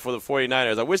touchdown for the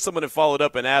 49ers. I wish someone had followed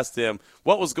up and asked him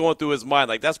what was going through his mind.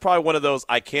 Like, that's probably one of those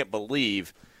I can't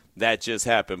believe that just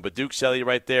happened. But Duke Shelley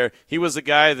right there, he was a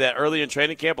guy that early in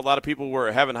training camp a lot of people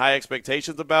were having high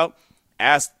expectations about.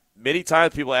 Many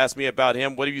times people asked me about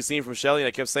him, what have you seen from Shelley? And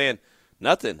I kept saying,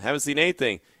 nothing, haven't seen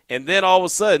anything. And then all of a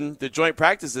sudden, the joint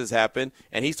practices happen,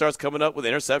 and he starts coming up with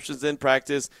interceptions in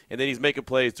practice, and then he's making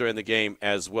plays during the game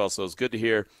as well. So it's good to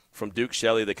hear from Duke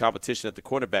Shelley. The competition at the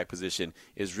cornerback position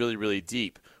is really, really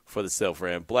deep for the Silver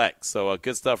and Black. So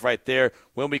good stuff right there.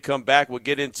 When we come back, we'll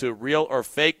get into real or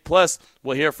fake. Plus,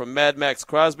 we'll hear from Mad Max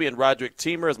Crosby and Roderick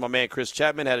Teamer, as my man Chris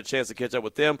Chapman had a chance to catch up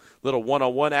with them. Little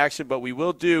one-on-one action, but we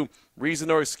will do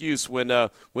reason or excuse when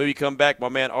we come back. My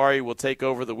man Ari will take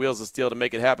over the wheels of steel to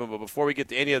make it happen. But before we get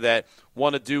to any of that,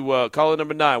 want to do caller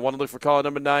number 9. Want to look for caller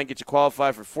number 9, get you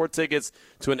qualified for 4 tickets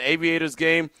to an Aviators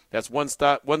game. That's one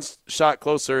shot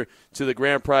closer to the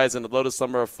grand prize in the Lotus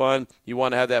Summer of Fun. You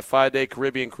want to have that 5-day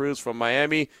Caribbean cruise from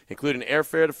Miami, including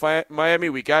airfare to Miami.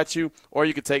 We got you. Or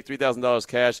you could take $3,000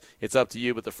 cash. It's up to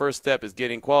you. But the first step is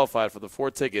getting qualified for the 4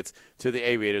 tickets to the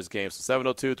Aviators game. So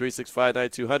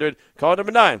 702-365-9200. Call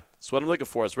number 9. That's what I'm looking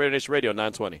for. It's Raider Nation Radio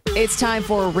 920. It's time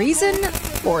for reason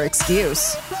or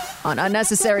excuse on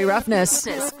Unnecessary Roughness.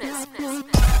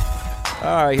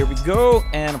 All right, here we go.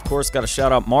 And, of course, got to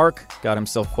shout out Mark. Got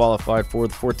himself qualified for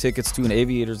the 4 tickets to an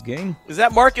Aviators game. Is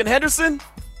that Mark and Henderson?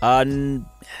 I don't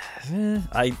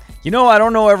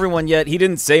know everyone yet. He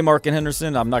didn't say Mark and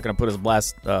Henderson. I'm not going to put his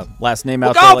last name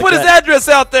out there Don't like put that. his address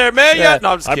out there, man. Yeah,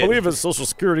 no, I'm just kidding. I believe his social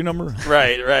security number.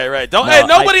 Right.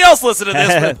 Nobody else listen to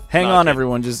this. Hang on,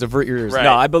 everyone. Just avert your ears. Right.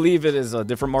 No, I believe it is a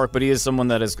different Mark, but he is someone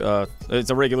that is it's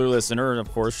a regular listener. And,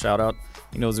 of course, shout out.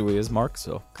 He knows who he is, Mark,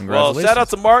 so congratulations. Well, shout out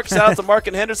to Mark. Shout out to Mark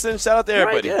and Henderson. Shout out to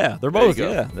everybody. Right, yeah, they're both.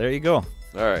 There you go. All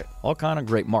right. All kind of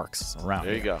great Marks around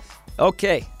There you go.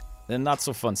 Okay. Then not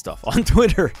so fun stuff. On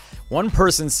Twitter, one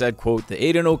person said, quote, "The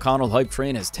Aiden O'Connell hype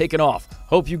train has taken off.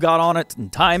 Hope you got on it in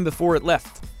time before it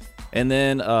left." And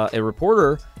then a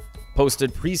reporter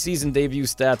posted preseason debut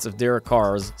stats of Derek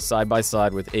Carr's side by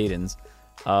side with Aiden's,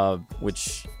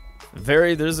 which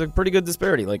there's a pretty good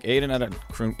disparity. Like, Aiden had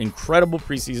an incredible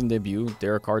preseason debut.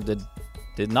 Derek Carr did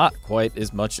not quite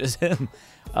as much as him.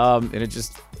 And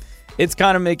it's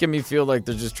kind of making me feel like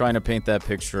they're just trying to paint that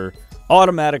picture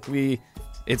automatically.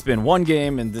 It's been one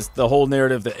game, and the whole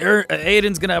narrative that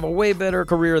Aiden's going to have a way better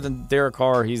career than Derek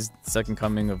Carr. He's the second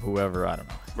coming of whoever. I don't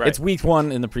know. Right. It's week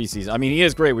 1 in the preseason. I mean, he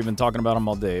is great. We've been talking about him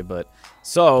all day. But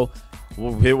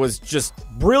it was just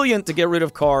brilliant to get rid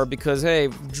of Carr because, hey,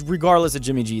 regardless of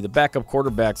Jimmy G, the backup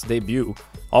quarterback's debut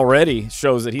already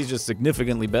shows that he's just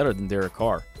significantly better than Derek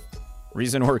Carr.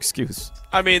 Reason or excuse?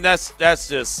 I mean, that's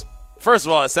just – first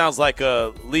of all, it sounds like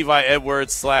a Levi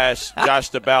Edwards / Josh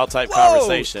DeBow type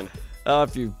conversation.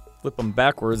 If you flip them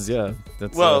backwards, yeah.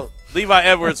 Levi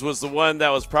Edwards was the one that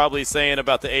was probably saying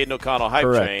about the Aiden O'Connell hype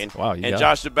train. Wow, and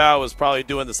Josh DeBow was probably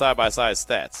doing the side-by-side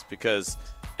stats because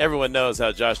everyone knows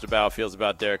how Josh DeBow feels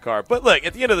about Derek Carr. But look,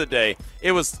 at the end of the day,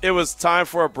 it was time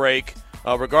for a break.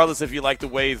 regardless if you like the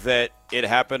way that it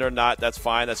happened or not, that's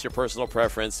fine. That's your personal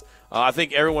preference. I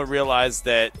think everyone realized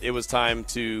that it was time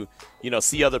to,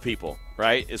 see other people,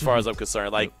 right, as far as I'm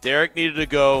concerned. Like, Derek needed to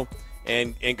go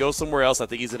and go somewhere else. I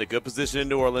think he's in a good position in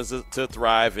New Orleans to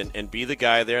thrive and be the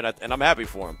guy there, and I'm happy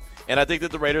for him. And I think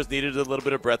that the Raiders needed a little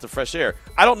bit of breath of fresh air.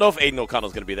 I don't know if Aiden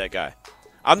O'Connell's going to be that guy.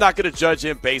 I'm not going to judge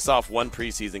him based off one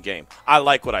preseason game. I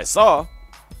like what I saw.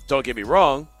 Don't get me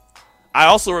wrong. I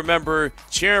also remember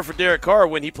cheering for Derek Carr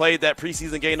when he played that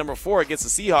preseason game number 4 against the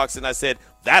Seahawks, and I said,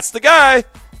 that's the guy.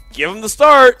 Give him the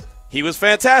start. He was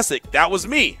fantastic. That was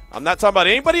me. I'm not talking about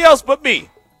anybody else but me.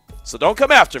 So don't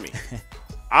come after me.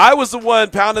 I was the one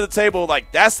pounding the table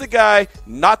like, that's the guy,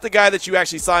 not the guy that you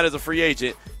actually signed as a free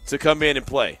agent to come in and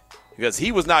play. Because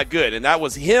he was not good, and that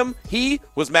was him. He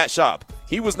was Matt Schaub.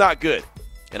 He was not good.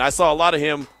 And I saw a lot of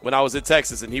him when I was in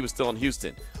Texas, and he was still in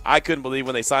Houston. I couldn't believe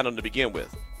when they signed him to begin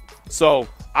with. So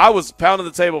I was pounding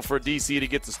the table for DC to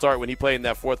get to start when he played in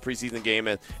that 4th preseason game,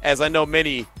 and as I know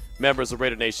many members of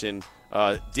Raider Nation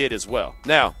did as well.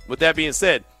 Now, with that being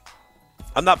said,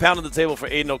 I'm not pounding the table for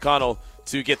Aiden O'Connell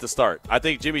to get the start. I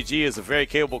think Jimmy G is a very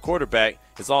capable quarterback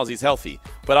as long as he's healthy.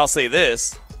 But I'll say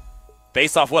this,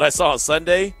 based off what I saw on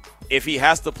Sunday, if he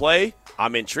has to play,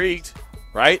 I'm intrigued,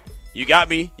 right? You got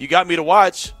me to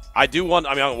watch. I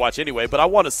don't watch anyway, but I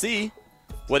want to see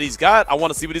what he's got. I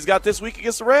want to see what he's got this week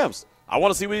against the Rams. I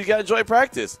want to see what he's got in joint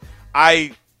practice.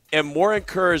 I am more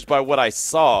encouraged by what I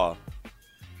saw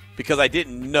because I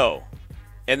didn't know.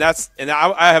 And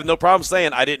I have no problem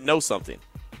saying I didn't know something.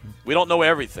 We don't know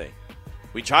everything.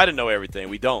 We try to know everything.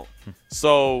 We don't.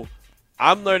 So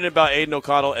I'm learning about Aiden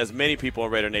O'Connell as many people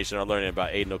in Raider Nation are learning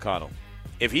about Aiden O'Connell.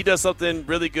 If he does something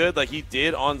really good like he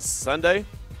did on Sunday,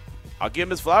 I'll give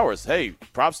him his flowers. Hey,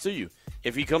 props to you.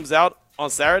 If he comes out on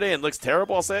Saturday and looks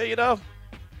terrible, I'll say,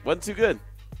 wasn't too good.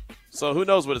 So who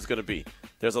knows what it's going to be.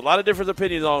 There's a lot of different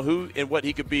opinions on who and what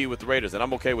he could be with the Raiders, and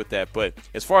I'm okay with that. But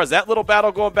as far as that little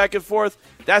battle going back and forth,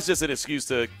 that's just an excuse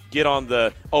to get on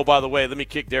the, oh, by the way, let me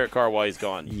kick Derek Carr while he's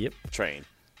gone train.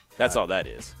 That's all that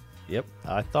is. Yep,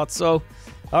 I thought so.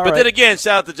 But then again,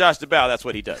 shout out to Josh DeBow. That's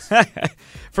what he does.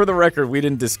 For the record, we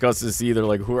didn't discuss this either.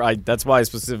 That's why I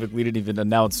specifically didn't even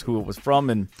announce who it was from.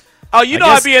 And I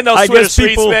be in those Twitter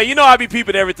streets, man. You know I be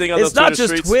peeping everything on those Twitter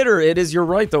streets. It's not just Twitter. It is. You're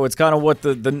right, though. It's kind of what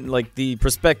the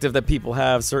perspective that people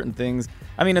have. Certain things.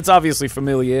 I mean, it's obviously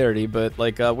familiarity, but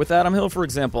with Adam Hill, for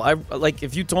example,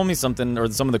 if you told me something or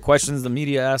some of the questions the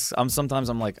media asks, sometimes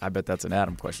I'm like, I bet that's an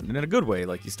Adam question, and in a good way.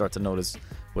 Like you start to notice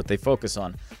what they focus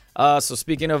on. So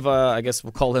speaking of, I guess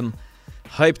we'll call him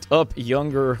hyped up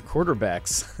younger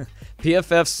quarterbacks.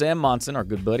 PFF Sam Monson, our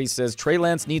good buddy, says Trey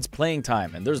Lance needs playing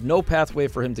time, and there's no pathway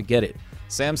for him to get it.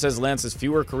 Sam says Lance has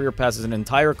fewer career passes, an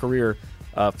entire career,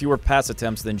 fewer pass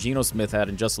attempts than Geno Smith had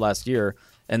in just last year,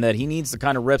 and that he needs the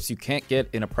kind of reps you can't get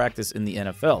in a practice in the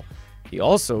NFL. He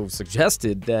also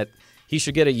suggested that he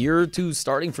should get a year or two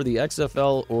starting for the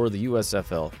XFL or the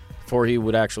USFL before he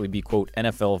would actually be, quote,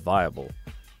 NFL viable.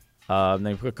 And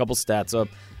they put a couple stats up.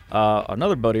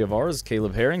 Another buddy of ours,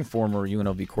 Caleb Herring, former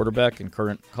UNLV quarterback and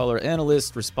current color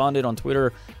analyst, responded on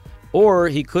Twitter, or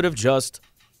he could have just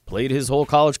played his whole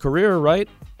college career, right?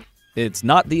 It's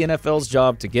not the NFL's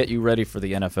job to get you ready for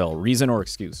the NFL. Reason or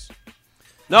excuse?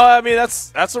 No, I mean,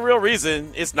 that's a real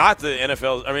reason. It's not the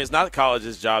NFL. I mean, it's not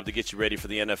college's job to get you ready for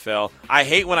the NFL. I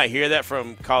hate when I hear that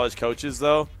from college coaches,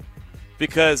 though,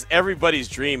 because everybody's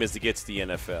dream is to get to the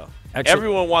NFL. Actually,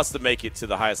 everyone wants to make it to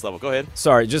the highest level. Go ahead.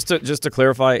 Sorry, just to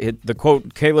clarify, the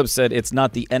quote Caleb said, it's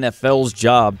not the NFL's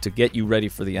job to get you ready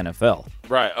for the NFL.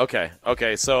 Right,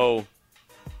 okay, so.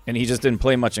 And he just didn't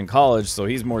play much in college, so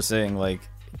he's more saying,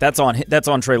 that's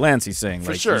on Trey Lance, he's saying.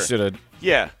 For sure. He should have.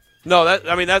 Yeah. No,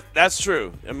 that's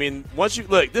true. I mean, once you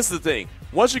look, this is the thing.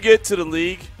 Once you get to the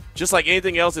league, just like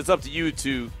anything else, it's up to you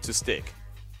to stick.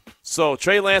 So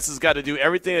Trey Lance has got to do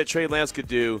everything that Trey Lance could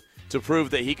do to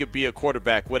prove that he could be a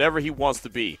quarterback, whatever he wants to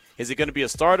be. Is he going to be a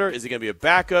starter? Is he going to be a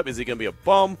backup? Is he going to be a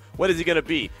bum? What is he going to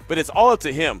be? But it's all up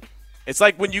to him. It's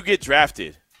like when you get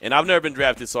drafted, and I've never been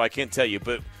drafted, so I can't tell you,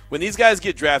 but when these guys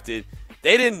get drafted,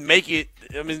 they didn't make it.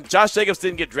 I mean, Josh Jacobs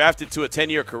didn't get drafted to a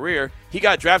 10-year career. He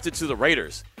got drafted to the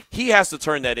Raiders. He has to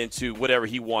turn that into whatever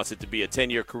he wants it to be, a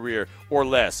 10-year career or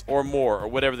less or more or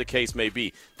whatever the case may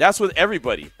be. That's with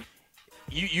everybody.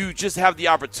 You just have the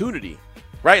opportunity,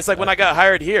 right? It's like when I got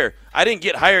hired here. I didn't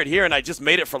get hired here and I just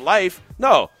made it for life.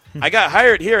 No, I got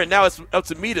hired here and now it's up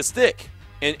to me to stick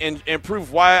and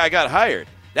prove why I got hired.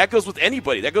 That goes with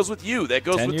anybody. That goes with you. That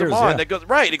goes with Damon. Yeah. That goes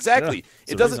right, exactly.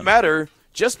 Yeah, it doesn't matter.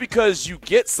 Just because you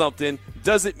get something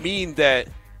doesn't mean that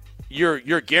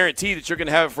you're guaranteed that you're going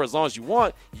to have it for as long as you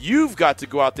want. You've got to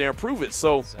go out there and prove it.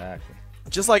 So exactly.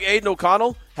 just like Aiden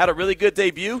O'Connell had a really good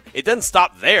debut, it doesn't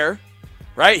stop there,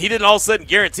 right? He didn't all of a sudden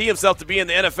guarantee himself to be in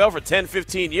the NFL for 10,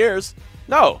 15 years.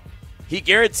 No. He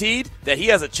guaranteed that he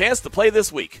has a chance to play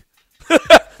this week.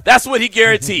 That's what he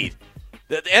guaranteed.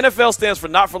 The NFL stands for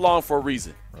not for long for a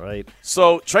reason. Right.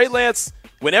 So, Trey Lance,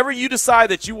 whenever you decide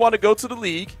that you want to go to the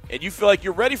league and you feel like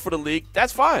you're ready for the league,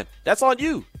 that's fine. That's on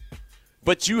you.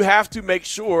 But you have to make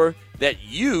sure that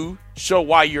you show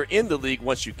why you're in the league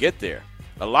once you get there.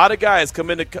 A lot of guys come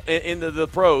into the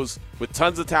pros with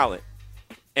tons of talent,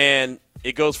 and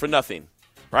it goes for nothing,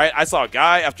 right? I saw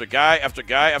guy after guy after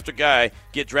guy after guy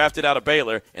get drafted out of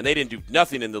Baylor, and they didn't do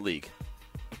nothing in the league,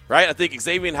 right? I think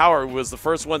Xavier Howard was the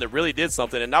first one that really did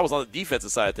something, and that was on the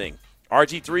defensive side of things.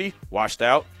 RG3, washed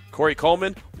out. Corey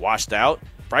Coleman, washed out.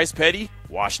 Bryce Petty,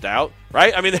 washed out,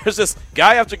 right? I mean, there's just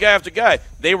guy after guy after guy.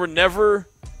 They were never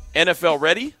NFL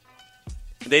ready.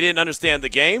 They didn't understand the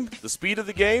game, the speed of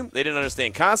the game. They didn't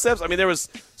understand concepts. I mean, there was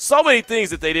so many things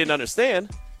that they didn't understand,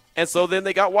 and so then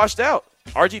they got washed out.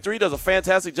 RG3 does a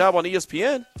fantastic job on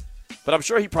ESPN, but I'm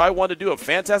sure he probably wanted to do a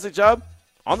fantastic job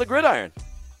on the gridiron.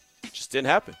 Just didn't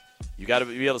happen. You got to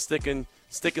be able to stick and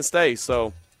stay.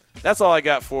 So that's all I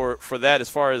got for that as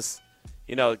far as,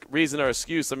 reason or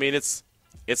excuse. I mean, it's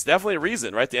definitely a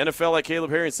reason, right? The NFL, like Caleb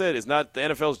Herring said, is not the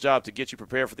NFL's job to get you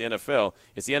prepared for the NFL.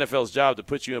 It's the NFL's job to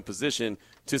put you in position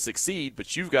to succeed,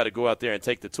 but you've got to go out there and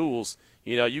take the tools.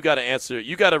 You got to answer.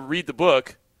 You got to read the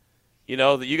book. You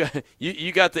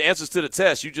got the answers to the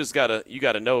test. You just got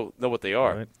to know what they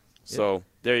are. Right. So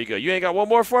there you go. You ain't got one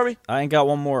more for me? I ain't got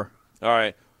one more. All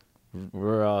right.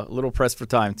 We're a little pressed for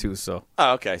time, too. So.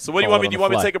 Oh, okay. So what do you want me? Do you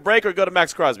want me to take a break or go to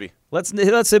Max Crosby? Let's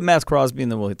hit Max Crosby,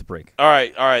 and then we'll hit the break. All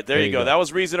right. There you go. That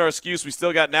was reason or excuse. We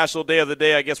still got National Day of the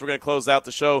Day. I guess we're going to close out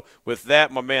the show with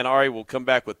that. My man Ari will come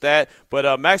back with that.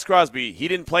 But Max Crosby, he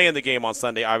didn't play in the game on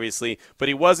Sunday, obviously, but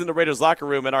he was in the Raiders locker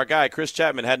room, and our guy Chris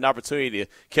Chapman had an opportunity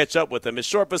to catch up with him. It's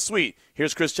short but sweet.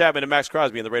 Here's Chris Chapman and Max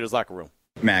Crosby in the Raiders locker room.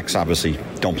 Max, obviously,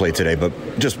 don't play today, but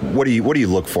just what do you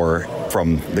look for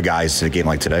from the guys in a game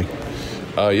like today?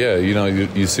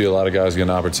 You see a lot of guys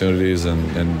getting opportunities and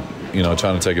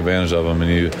trying to take advantage of them,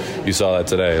 and you saw that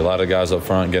today. A lot of guys up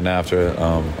front getting after it.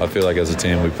 I feel like as a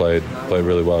team we played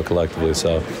really well collectively,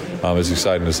 so it's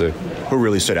exciting to see. Who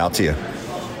really stood out to you?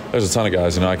 There's a ton of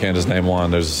guys. I can't just name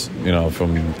one. There's,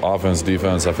 from offense,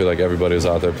 defense, I feel like everybody was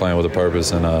out there playing with a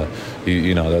purpose, and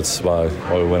that's why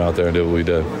we went out there and did what we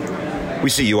did. We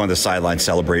see you on the sideline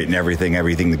celebrating everything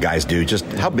the guys do. Just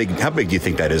how big do you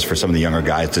think that is for some of the younger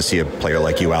guys to see a player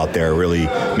like you out there really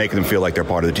making them feel like they're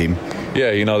part of the team?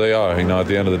 Yeah, they are. At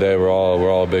the end of the day, we're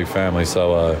all a big family.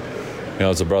 So,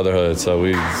 it's a brotherhood. So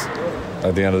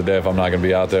at the end of the day, if I'm not going to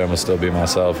be out there, I'm going to still be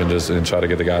myself and try to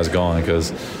get the guys going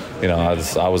because,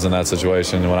 I was in that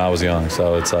situation when I was young.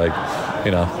 So it's like,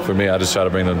 for me, I just try to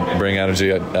bring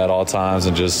energy at all times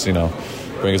and just,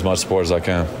 bring as much support as I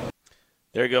can.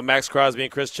 There you go, Max Crosby and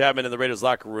Chris Chapman in the Raiders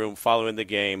locker room following the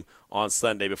game on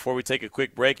Sunday. Before we take a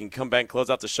quick break and come back and close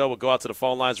out the show, we'll go out to the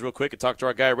phone lines real quick and talk to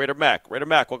our guy, Raider Mac. Raider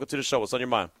Mac, welcome to the show. What's on your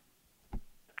mind?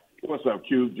 What's up,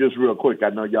 Q? Just real quick. I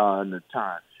know y'all are in the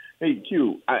time. Hey,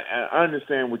 Q, I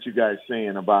understand what you guys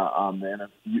saying about, man,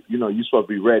 you're supposed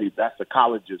to be ready. That's a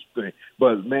college's thing.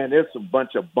 But, man, there's a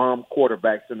bunch of bum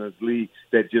quarterbacks in this league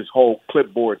that just hold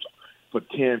clipboards for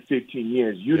 10, 15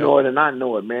 years. You know it and I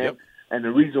know it, man. Yep. And the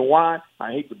reason why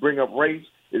I hate to bring up race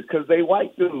is because they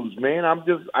white dudes, man. I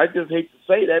just hate to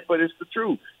say that, but it's the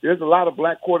truth. There's a lot of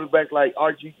black quarterbacks like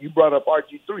RG. You brought up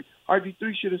RG3.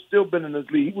 RG3 should have still been in this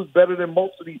league. He was better than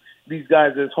most of these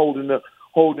guys that's holding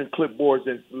clipboards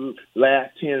in the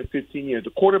last 10, 15 years. The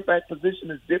quarterback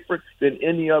position is different than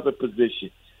any other position,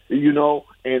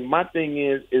 And my thing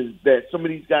is that some of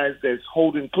these guys that's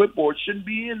holding clipboards shouldn't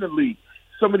be in the league.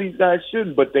 Some of these guys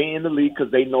shouldn't, but they in the league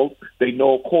because they know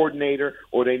a coordinator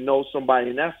or they know somebody,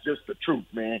 and that's just the truth,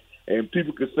 man. And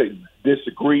people could say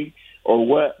disagree or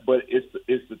what, but it's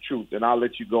the truth, and I'll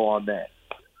let you go on that.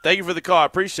 Thank you for the call. I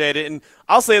appreciate it. And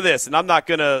I'll say this, and I'm not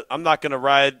gonna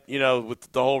ride,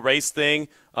 with the whole race thing.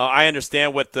 I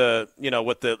understand what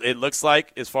it looks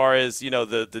like as far as,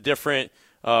 the different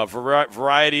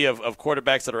variety of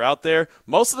quarterbacks that are out there.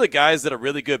 Most of the guys that are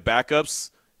really good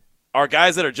backups are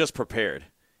guys that are just prepared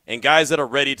and guys that are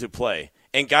ready to play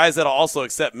and guys that will also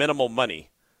accept minimal money.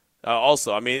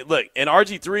 Also, I mean, look, in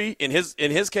RG3,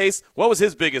 in his case, what was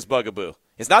his biggest bugaboo?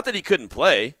 It's not that he couldn't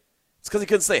play. It's because he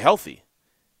couldn't stay healthy.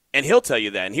 And he'll tell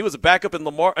you that. And he was a backup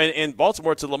in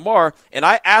Baltimore to Lamar. And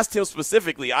I asked him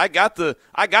specifically, I got the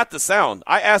sound.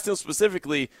 I asked him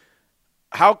specifically,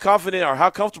 how confident or how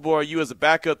comfortable are you as a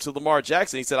backup to Lamar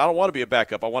Jackson? He said, I don't want to be a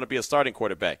backup. I want to be a starting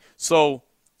quarterback. So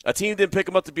A team didn't pick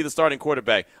him up to be the starting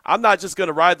quarterback. I'm not just going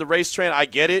to ride the race train. I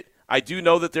get it. I do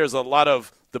know that there's a lot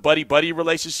of the buddy-buddy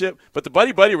relationship, but the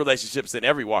buddy-buddy relationship's in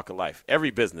every walk of life,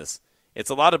 every business. It's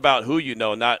a lot about who you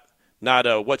know, not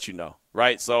what you know,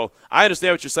 right? So I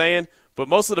understand what you're saying, but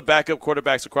most of the backup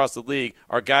quarterbacks across the league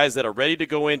are guys that are ready to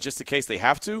go in just in case they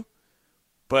have to,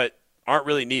 but aren't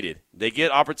really needed. They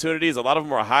get opportunities. A lot of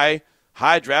them are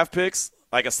high draft picks,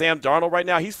 like a Sam Darnold right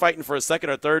now. He's fighting for a second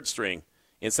or third string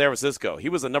in San Francisco. He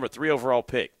was a number 3 overall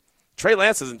pick. Trey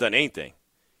Lance hasn't done anything.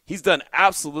 He's done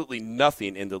absolutely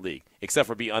nothing in the league except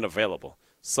for be unavailable.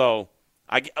 So,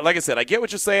 like I said, I get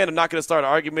what you're saying. I'm not going to start an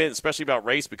argument, especially about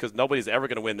race, because nobody's ever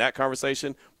going to win that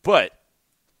conversation. But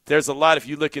there's a lot, if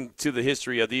you look into the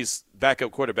history of these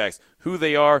backup quarterbacks, who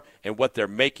they are and what they're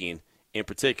making in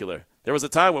particular. There was a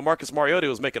time when Marcus Mariota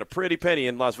was making a pretty penny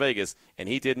in Las Vegas, and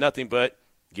he did nothing but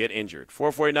get injured.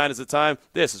 4:49 is the time.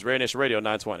 This is Raider Nation Radio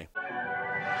 920.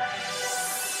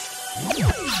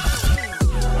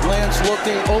 Lance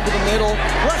looking over the middle.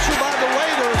 Pressure by the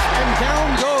Raiders, and down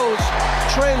goes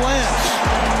Trey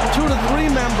Lance. 2 to 3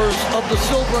 members of the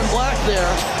silver and black there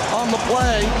on the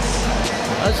play.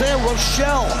 Isaiah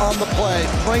Rochelle on the play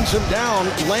brings him down.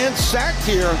 Lance sacked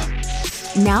here.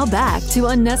 Now back to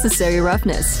Unnecessary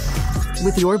Roughness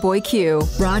with your boy Q,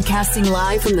 broadcasting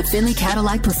live from the Finley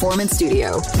Cadillac Performance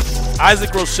Studio.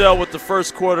 Isaac Rochelle with the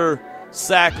first quarter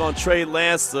sack on Trey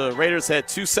Lance. The Raiders had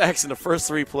 2 sacks in the first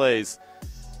 3 plays.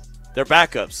 Their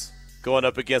backups going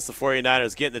up against the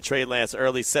 49ers, getting the Trey Lance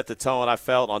early, set the tone, I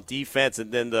felt, on defense.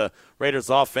 And then the Raiders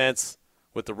offense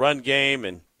with the run game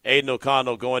and Aiden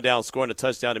O'Connell going down, scoring a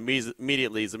touchdown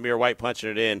immediately. Zamir White punching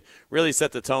it in. Really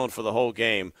set the tone for the whole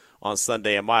game on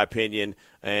Sunday, in my opinion.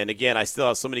 And, again, I still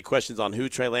have so many questions on who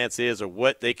Trey Lance is or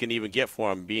what they can even get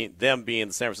for him, being the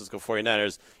San Francisco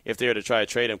 49ers, if they were to try to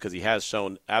trade him, because he has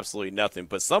shown absolutely nothing.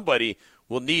 But somebody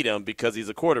will need him because he's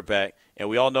a quarterback, and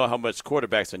we all know how much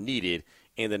quarterbacks are needed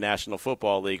in the National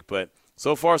Football League. But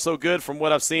so far so good from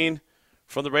what I've seen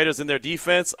from the Raiders in their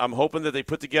defense. I'm hoping that they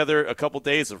put together a couple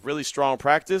days of really strong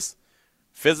practice,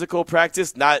 physical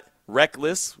practice, not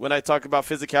reckless when I talk about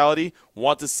physicality.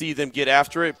 Want to see them get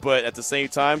after it, but at the same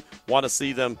time, want to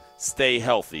see them stay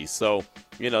healthy. So,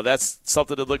 that's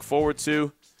something to look forward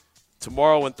to.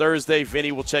 Tomorrow and Thursday,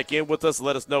 Vinny will check in with us,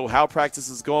 let us know how practice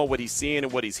is going, what he's seeing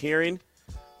and what he's hearing.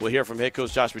 We'll hear from head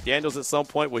coach Josh McDaniels at some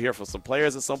point. We'll hear from some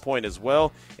players at some point as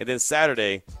well. And then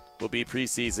Saturday will be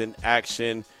preseason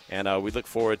action, and we look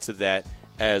forward to that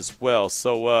as well.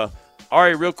 So,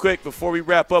 Ari, real quick before we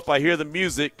wrap up, I hear the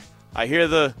music. I hear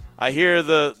the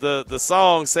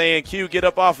song saying, "Q, get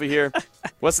up off of here."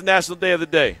 What's the national day of the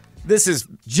day? This is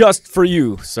just for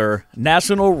you, sir.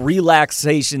 National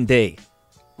Relaxation Day.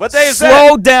 What day is that?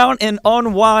 Slow down and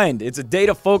unwind. It's a day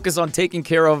to focus on taking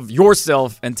care of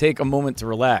yourself and take a moment to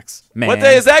relax. Man. What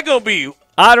day is that going to be?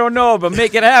 I don't know, but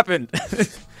make it happen.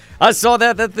 I saw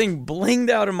that thing blinged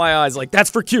out in my eyes like,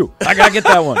 that's for Q. I got to get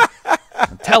that one.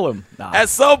 Tell him. Nah. At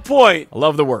some point. I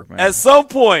love the work, man. At some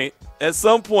point,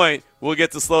 we'll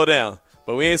get to slow down.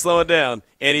 But we ain't slowing down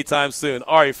anytime soon.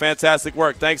 Ari, fantastic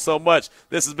work. Thanks so much.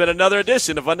 This has been another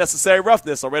edition of Unnecessary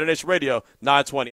Roughness on Raider Nation Radio 920.